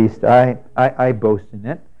 At least I boast in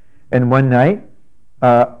it. And one night,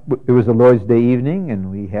 it was a Lord's Day evening, and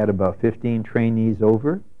we had about 15 trainees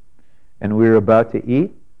over, and we were about to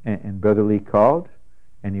eat, and Brother Lee called,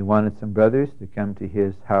 and he wanted some brothers to come to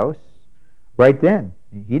his house right then.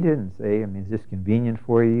 He didn't say, is this convenient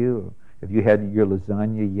for you? Or have you had your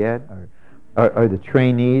lasagna yet? Or are the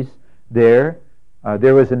trainees there?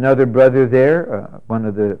 There was another brother there, one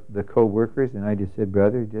of the co-workers, and I just said,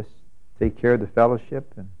 brother, just take care of the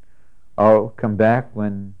fellowship, and I'll come back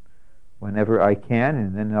whenever I can,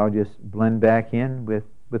 and then I'll just blend back in with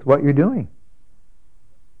what you're doing.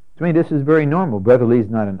 To me, this is very normal. Brother Lee's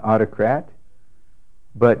not an autocrat,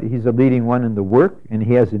 but he's a leading one in the work, and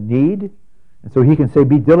he has a need, and so he can say,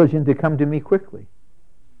 be diligent to come to me quickly.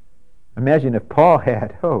 Imagine if Paul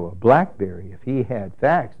had, a BlackBerry, if he had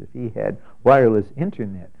fax, if he had wireless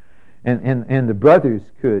internet, and the brothers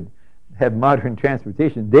could have modern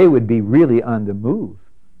transportation, they would be really on the move.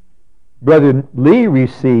 Brother Lee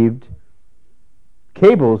received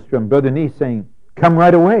cables from Brother Nee saying, come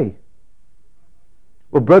right away.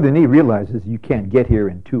 Well, Brother Nee realizes you can't get here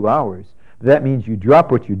in 2 hours. That means you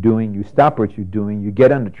drop what you're doing, you stop what you're doing, you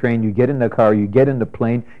get on the train, you get in the car, you get in the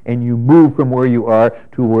plane, and you move from where you are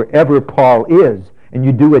to wherever Paul is, and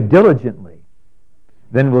you do it diligently.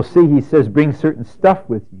 Then we'll see he says, bring certain stuff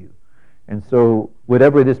with you. And so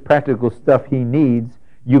whatever this practical stuff he needs,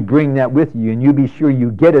 you bring that with you, and you be sure you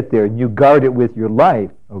get it there, and you guard it with your life,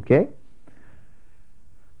 okay?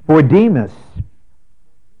 For Demas,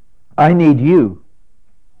 I need you.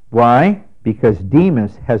 Why? Because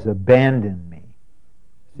Demas has abandoned me.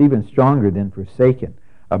 It's even stronger than forsaken.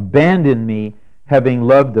 Abandoned me, having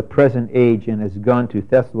loved the present age, and has gone to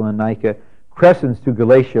Thessalonica. Crescens to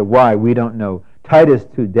Galatia. Why? We don't know. Titus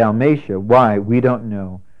to Dalmatia. Why? We don't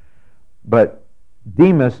know. But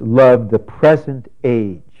Demas loved the present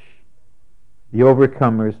age. The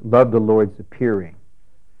overcomers loved the Lord's appearing.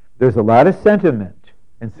 There's a lot of sentiment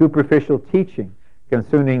and superficial teaching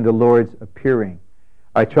concerning the Lord's appearing.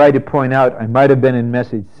 I tried to point out, I might have been in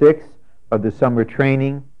message 6 of the summer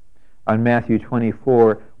training on Matthew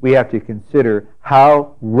 24. We have to consider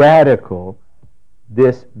how radical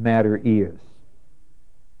this matter is.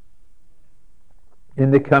 In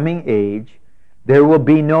the coming age, there will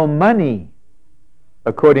be no money,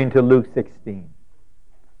 according to Luke 16.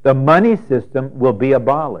 The money system will be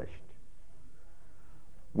abolished.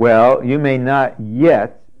 Well, you may not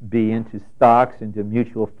yet be into stocks, into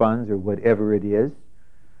mutual funds, or whatever it is,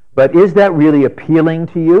 but is that really appealing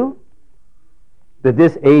to you? That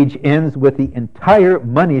this age ends with the entire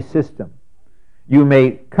money system. You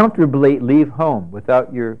may comfortably leave home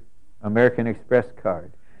without your American Express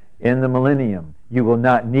card. In the millennium, you will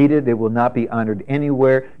not need it. It will not be honored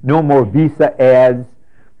anywhere. No more Visa ads.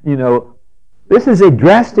 You know, this is a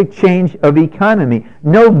drastic change of economy.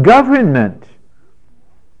 No government.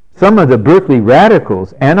 Some of the Berkeley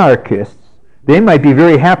radicals, anarchists, they might be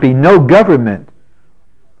very happy. No government.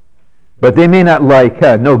 But they may not like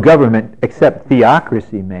no government except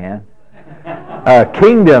theocracy, man.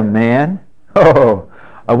 Kingdom, man. Oh,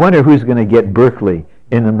 I wonder who's going to get Berkeley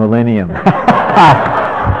in the millennium.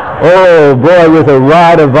 Oh, boy, with a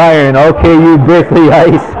rod of iron. Okay, you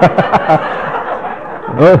Berkeleyites.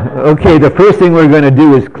 Okay, the first thing we're going to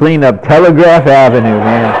do is clean up Telegraph Avenue,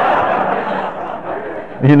 man.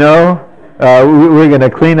 You know, we're going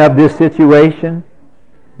to clean up this situation.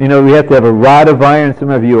 You know, we have to have a rod of iron. Some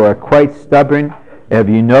of you are quite stubborn. Have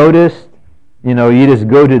you noticed? You know, you just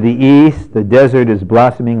go to the east. The desert is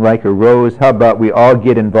blossoming like a rose. How about we all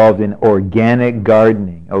get involved in organic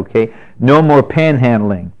gardening, okay? No more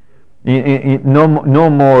panhandling. No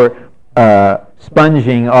more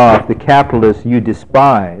sponging off the capitalists you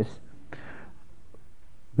despise.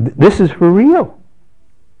 This is for real.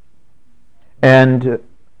 And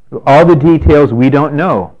all the details we don't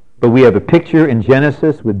know. But we have a picture in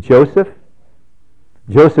Genesis with Joseph.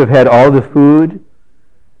 Joseph had all the food.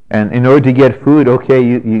 And in order to get food, okay,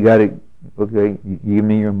 you got to, okay, you give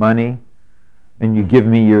me your money. And you give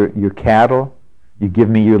me your cattle. You give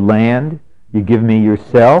me your land. You give me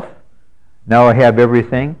yourself. Now I have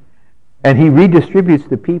everything. And he redistributes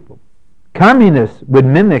the people. Communists would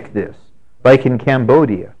mimic this, like in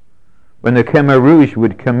Cambodia. When the Khmer Rouge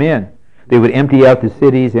would come in, they would empty out the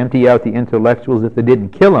cities, empty out the intellectuals. If they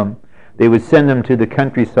didn't kill them, they would send them to the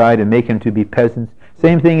countryside and make them to be peasants.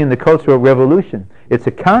 Same thing in the Cultural Revolution. It's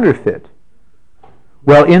a counterfeit.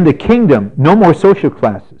 Well, in the kingdom, no more social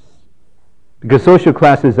classes. Because social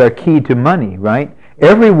classes are key to money, right?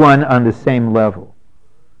 Everyone on the same level.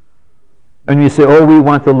 And you say, oh, we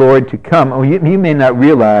want the Lord to come. Oh, you may not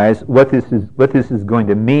realize what this is going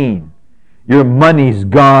to mean. Your money's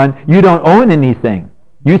gone. You don't own anything.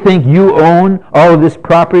 You think you own all of this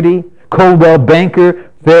property? Coldwell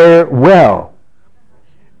Banker, farewell.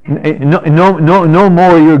 No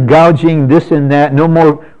more you're gouging this and that. No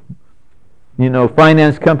more,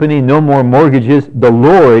 finance company. No more mortgages. The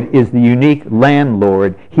Lord is the unique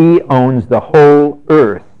landlord. He owns the whole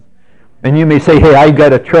earth. And you may say, hey, I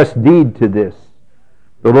got a trust deed to this.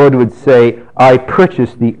 The Lord would say, I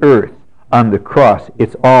purchased the earth on the cross.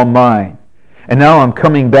 It's all mine. And now I'm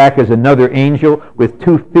coming back as another angel with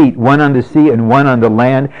 2 feet, one on the sea and one on the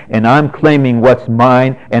land, and I'm claiming what's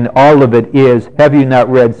mine, and all of it is. Have you not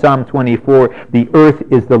read Psalm 24? The earth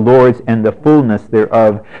is the Lord's and the fullness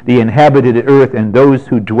thereof, the inhabited earth and those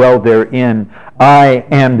who dwell therein. I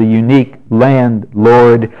am the unique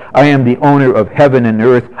landlord. I am the owner of heaven and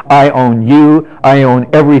earth. I own you. I own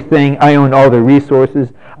everything. I own all the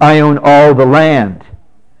resources. I own all the land.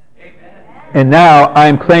 And now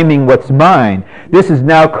I'm claiming what's mine. This is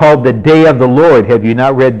now called the day of the Lord. Have you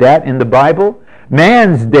not read that in the Bible?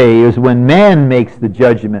 Man's day is when man makes the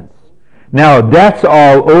judgments. Now that's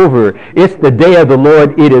all over. It's the day of the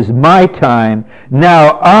Lord. It is my time.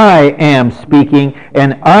 Now I am speaking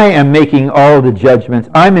and I am making all the judgments.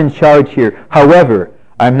 I'm in charge here. However,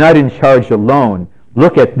 I'm not in charge alone.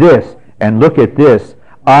 Look at this and look at this.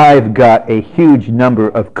 I've got a huge number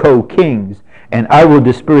of co-kings, and I will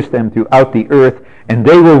disperse them throughout the earth, and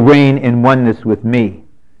they will reign in oneness with me.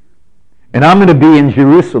 And I'm going to be in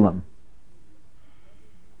Jerusalem.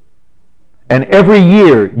 And every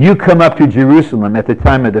year you come up to Jerusalem at the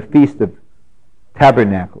time of the Feast of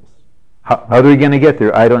Tabernacles. How are we going to get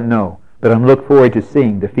there? I don't know. But I'm looking forward to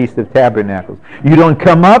seeing the Feast of Tabernacles. You don't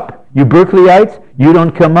come up, You Berkeleyites, you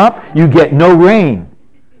don't come up, you get no rain.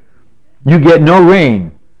 You get no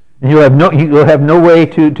rain. And you'll have no way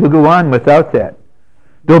to go on without that.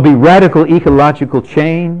 There'll be radical ecological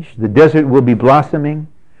change. The desert will be blossoming.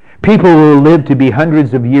 People will live to be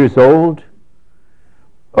hundreds of years old.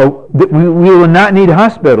 We will not need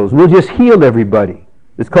hospitals. We'll just heal everybody.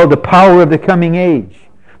 It's called the power of the coming age.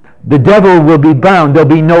 The devil will be bound. There'll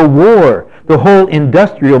be no war. The whole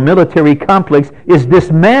industrial military complex is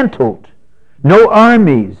dismantled. No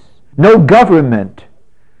armies. No government.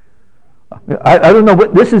 I don't know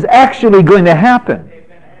what this is actually going to happen.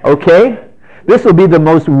 Okay? This will be the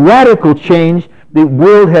most radical change the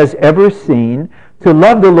world has ever seen. To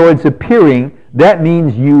love the Lord's appearing, that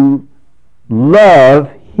means you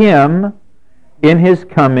love Him in His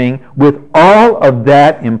coming with all of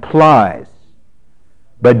that implies.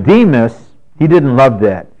 But Demas, he didn't love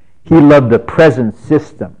that. He loved the present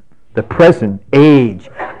system, the present age.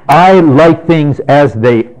 I like things as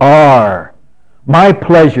they are. My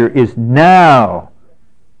pleasure is now.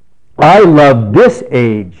 I love this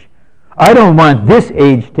age. I don't want this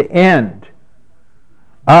age to end.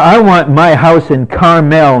 I want my house in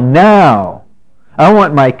Carmel now. I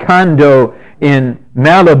want my condo in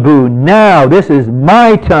Malibu now. This is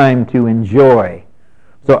my time to enjoy.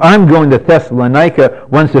 So I'm going to Thessalonica,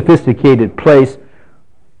 one sophisticated place.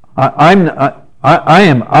 I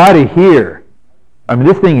am out of here. I mean,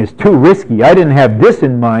 this thing is too risky. I didn't have this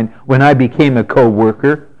in mind when I became a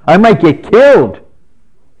co-worker. I might get killed.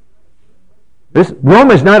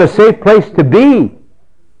 Rome is not a safe place to be.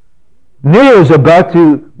 Nero is about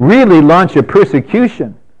to really launch a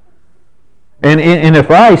persecution. And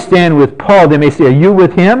if I stand with Paul, they may say, are you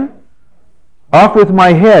with him? Off with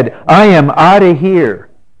my head. I am out of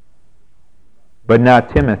here. But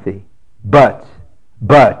not Timothy. But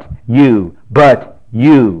you,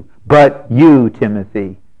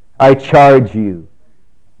 Timothy. I charge you,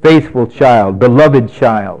 faithful child, beloved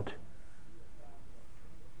child.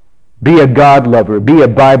 Be a God lover. Be a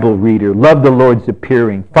Bible reader. Love the Lord's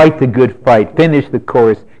appearing. Fight the good fight. Finish the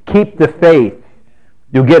course. Keep the faith.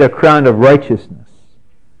 You'll get a crown of righteousness.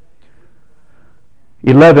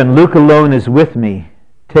 11. Luke alone is with me.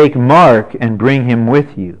 Take Mark and bring him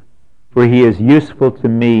with you, for he is useful to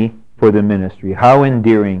me for the ministry. How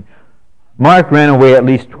endearing. Mark ran away at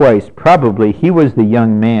least twice. Probably he was the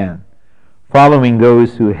young man following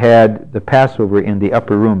those who had the Passover in the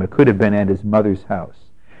upper room. It could have been at his mother's house.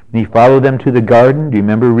 And he followed them to the garden. Do you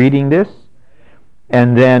remember reading this?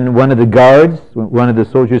 And then one of the guards, one of the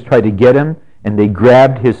soldiers tried to get him, and they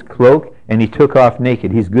grabbed his cloak, and he took off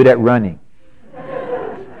naked. He's good at running.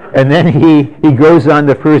 And then he goes on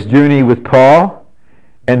the first journey with Paul,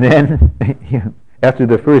 and then after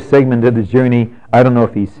the first segment of the journey, I don't know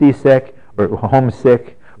if he's seasick or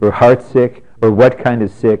homesick or heartsick or what kind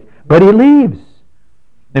of sick, but he leaves.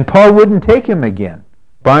 And Paul wouldn't take him again.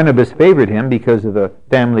 Barnabas favored him because of a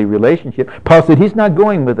family relationship. Paul said, he's not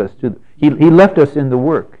going with us. He left us in the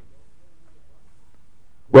work.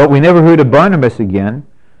 Well, we never heard of Barnabas again,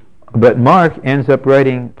 but Mark ends up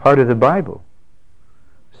writing part of the Bible.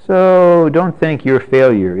 So don't think your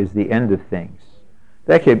failure is the end of things.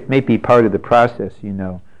 That may be part of the process,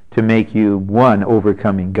 to make you one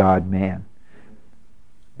overcoming God-man.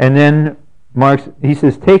 And then he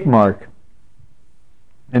says, take Mark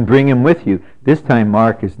and bring him with you. This time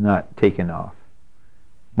Mark is not taken off.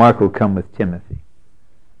 Mark will come with Timothy.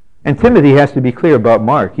 And Timothy has to be clear about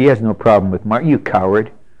Mark. He has no problem with Mark. You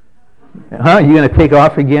coward. Huh? You going to take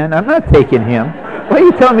off again? I'm not taking him. Why are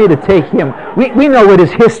you telling me to take him? We know what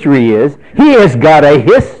his history is. He has got a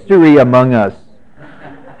history among us.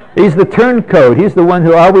 He's the turncoat. He's the one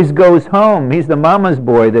who always goes home. He's the mama's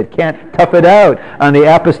boy that can't tough it out on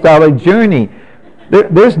the apostolic journey.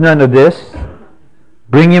 There's none of this.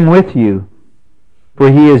 Bring him with you,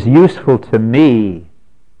 for he is useful to me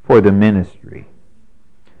for the ministry.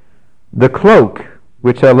 The cloak,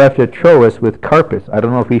 which I left at Troas with Carpus, I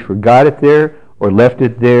don't know if he forgot it there or left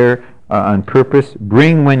it there on purpose.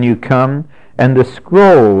 Bring when you come. And the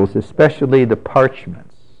scrolls, especially the parchments.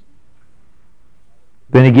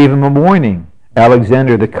 Then he gave him a warning.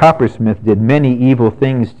 Alexander the coppersmith did many evil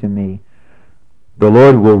things to me. The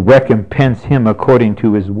Lord will recompense him according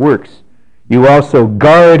to his works. You also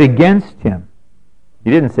guard against him.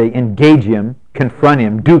 He didn't say engage him, confront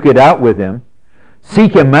him, duke it out with him.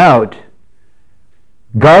 Seek him out.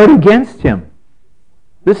 Guard against him.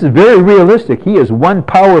 This is very realistic. He is one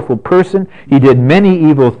powerful person. He did many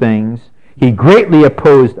evil things. He greatly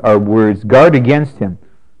opposed our words. Guard against him.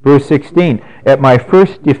 Verse 16, at my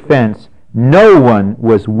first defense, no one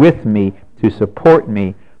was with me to support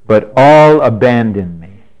me, but all abandoned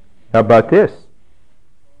me. How about this?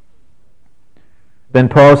 Then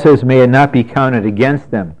Paul says, may it not be counted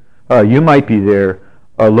against them. You might be there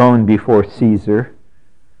alone before Caesar.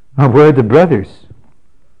 Where are the brothers?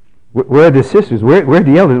 Where are the sisters? Where are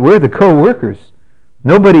the elders? Where are the co-workers?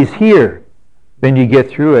 Nobody's here. Then you get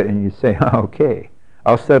through it and you say, okay,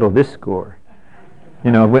 I'll settle this score.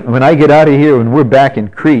 You know, when I get out of here, when we're back in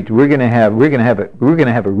Crete, we're going to have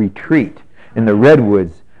a retreat in the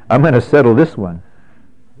redwoods. I'm going to settle this one.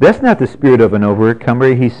 That's not the spirit of an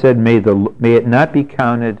overcomer. He said, may it not be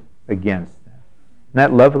counted against them. Isn't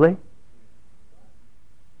that lovely?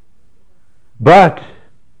 But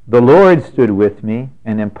the Lord stood with me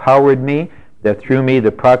and empowered me, that through me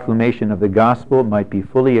the proclamation of the gospel might be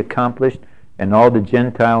fully accomplished, and all the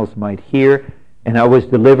Gentiles might hear, and I was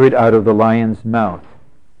delivered out of the lion's mouth.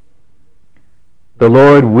 The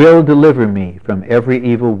Lord will deliver me from every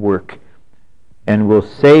evil work, and will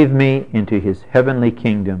save me into his heavenly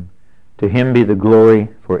kingdom. To him be the glory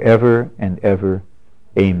forever and ever.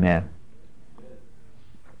 Amen.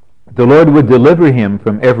 The Lord would deliver him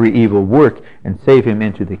from every evil work and save him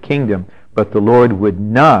into the kingdom, but the Lord would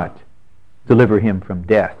not deliver him from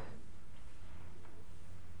death.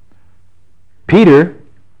 Peter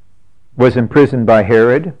was imprisoned by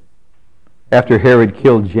Herod after Herod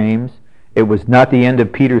killed James. It was not the end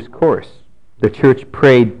of Peter's course. The church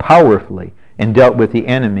prayed powerfully and dealt with the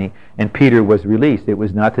enemy, and Peter was released. It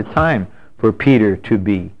was not the time for Peter to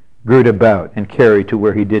be girt about and carried to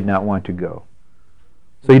where he did not want to go.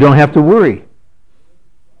 So you don't have to worry.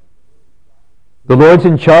 The Lord's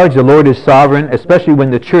in charge. The Lord is sovereign, especially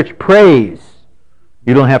when the church prays.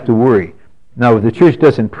 You don't have to worry. Now, if the church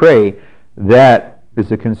doesn't pray, that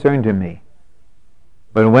is a concern to me.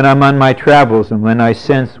 But when I'm on my travels and when I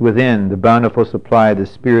sense within the bountiful supply of the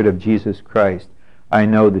Spirit of Jesus Christ, I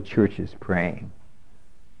know the church is praying.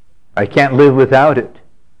 I can't live without it.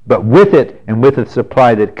 But with it and with the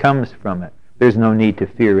supply that comes from it, there's no need to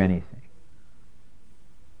fear anything.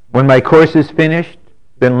 When my course is finished,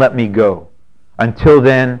 then let me go. Until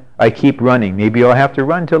then, I keep running. Maybe I'll have to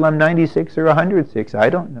run till I'm 96 or 106. I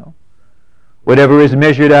don't know. Whatever is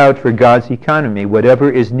measured out for God's economy,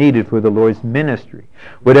 whatever is needed for the Lord's ministry,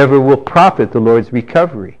 whatever will profit the Lord's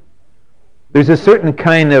recovery. There's a certain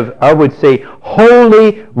kind of, I would say,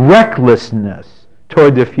 holy recklessness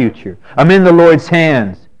toward the future. I'm in the Lord's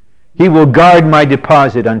hands. He will guard my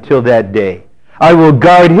deposit until that day. I will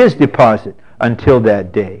guard his deposit until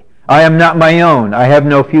that day. I am not my own. I have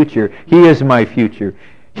no future. He is my future.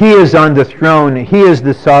 He is on the throne. He is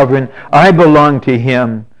the sovereign. I belong to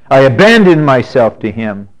him. I abandon myself to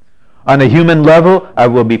him. On a human level, I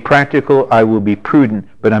will be practical. I will be prudent,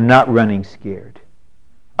 but I'm not running scared.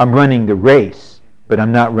 I'm running the race, but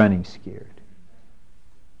I'm not running scared.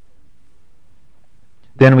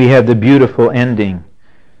 Then we have the beautiful ending.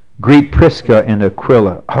 Greet Prisca and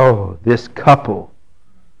Aquila. Oh, this couple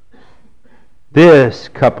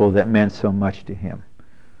that meant so much to him.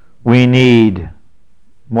 We need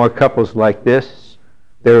more couples like this.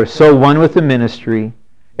 They're so one with the ministry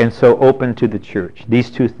and so open to the church. These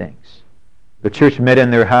two things. The church met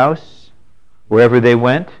in their house, wherever they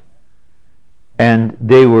went, and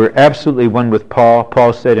they were absolutely one with Paul.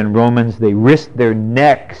 Paul said in Romans, they risked their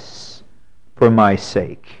necks for my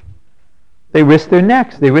sake. They risked their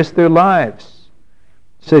necks. They risked their lives.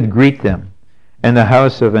 Said, greet them. And the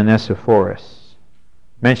house of Onesiphorus,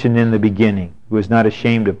 mentioned in the beginning, who was not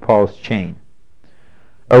ashamed of Paul's chain.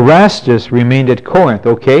 Erastus remained at Corinth.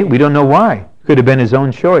 Okay, we don't know why. Could have been his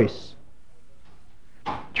own choice.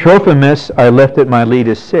 Trophimus I left at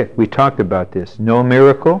Miletus sick. We talked about this. No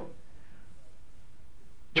miracle.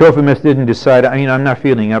 Trophimus didn't decide, I'm not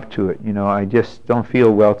feeling up to it. I just don't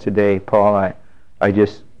feel well today, Paul. I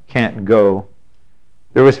just can't go.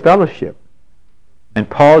 There was fellowship. And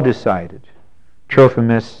Paul decided,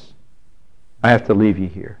 Trophimus, I have to leave you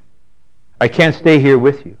here. I can't stay here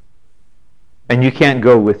with you. And you can't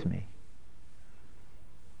go with me.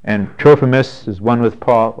 And Trophimus is one with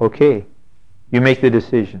Paul. Okay, you make the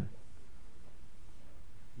decision.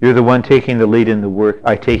 You're the one taking the lead in the work.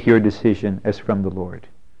 I take your decision as from the Lord.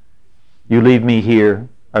 You leave me here.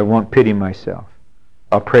 I won't pity myself.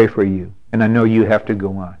 I'll pray for you. And I know you have to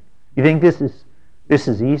go on. You think this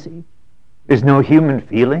is easy? There's no human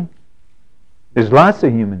feeling? There's lots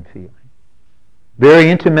of human feeling. Very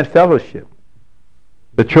intimate fellowship.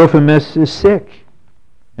 But Trophimus is sick.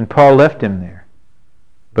 And Paul left him there.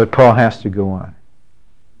 But Paul has to go on.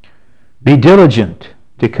 Be diligent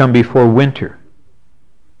to come before winter.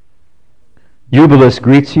 Eubulus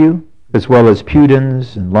greets you, as well as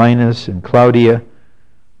Pudens and Linus and Claudia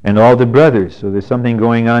and all the brothers. So there's something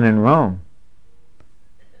going on in Rome.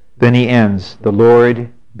 Then he ends, the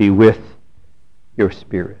Lord be with your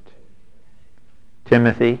spirit.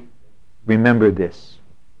 Timothy, remember this.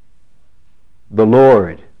 The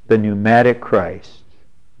Lord, the pneumatic Christ,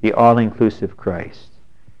 the all-inclusive Christ,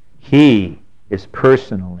 He is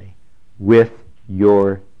personally with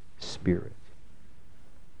your spirit.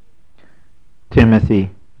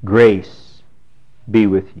 Timothy, grace be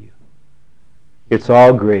with you. It's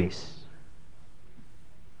all grace.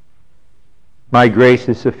 My grace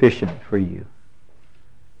is sufficient for you.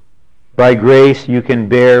 By grace you can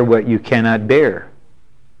bear what you cannot bear.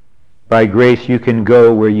 By grace you can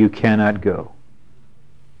go where you cannot go.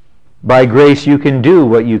 By grace you can do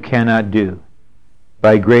what you cannot do.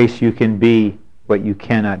 By grace you can be what you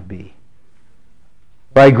cannot be.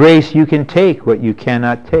 By grace you can take what you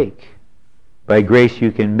cannot take. By grace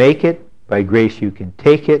you can make it. By grace you can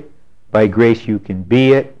take it. By grace you can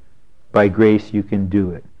be it. By grace you can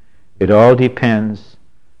do it. It all depends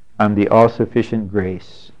on the all-sufficient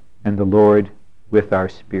grace and the Lord with our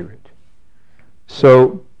spirit.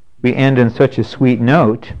 So we end on such a sweet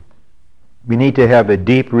note. We need to have a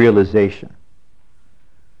deep realization.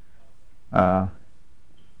 Paul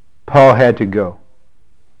had to go.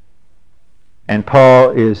 And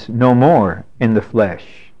Paul is no more in the flesh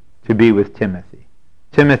to be with Timothy.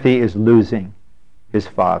 Timothy is losing his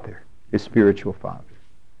father, his spiritual father.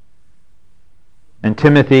 And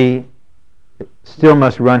Timothy still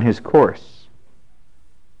must run his course.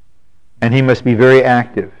 And he must be very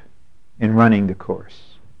active in running the course.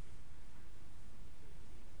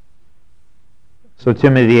 So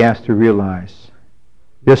Timothy has to realize,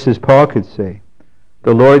 just as Paul could say,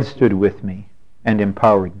 the Lord stood with me and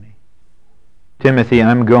empowered me. Timothy,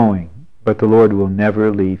 I'm going, but the Lord will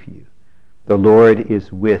never leave you. The Lord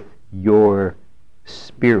is with your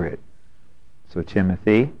spirit. So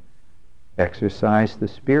Timothy, exercise the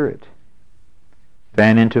Spirit.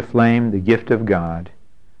 Fan into flame the gift of God.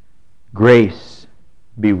 Grace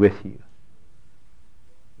be with you.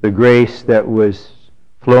 The grace that was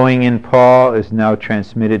flowing in Paul is now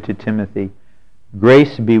transmitted to Timothy.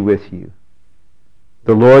 Grace be with you.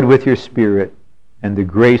 The Lord with your spirit and the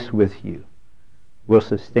grace with you will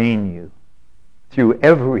sustain you through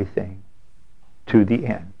everything to the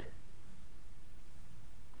end.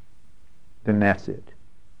 Then that's it.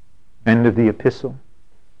 End of the epistle.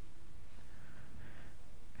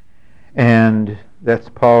 And that's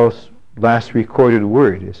Paul's last recorded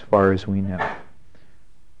word as far as we know.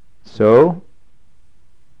 So,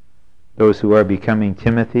 those who are becoming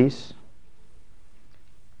Timothys,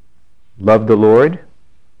 love the Lord,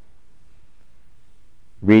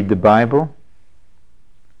 read the Bible,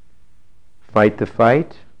 fight the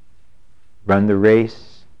fight, run the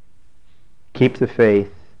race, keep the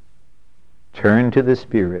faith, turn to the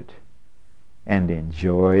Spirit, and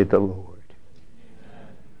enjoy the Lord.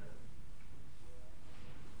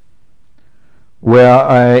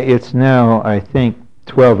 Well, it's now, I think,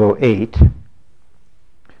 12:08.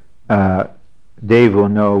 Dave will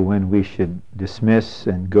know when we should dismiss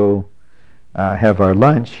and go have our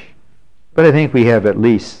lunch. But I think we have at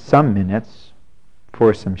least some minutes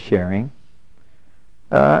for some sharing.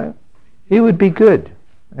 It would be good.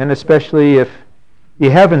 And especially if you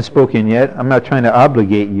haven't spoken yet, I'm not trying to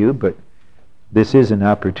obligate you, but this is an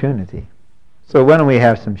opportunity. So why don't we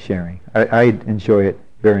have some sharing? I enjoy it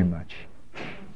very much.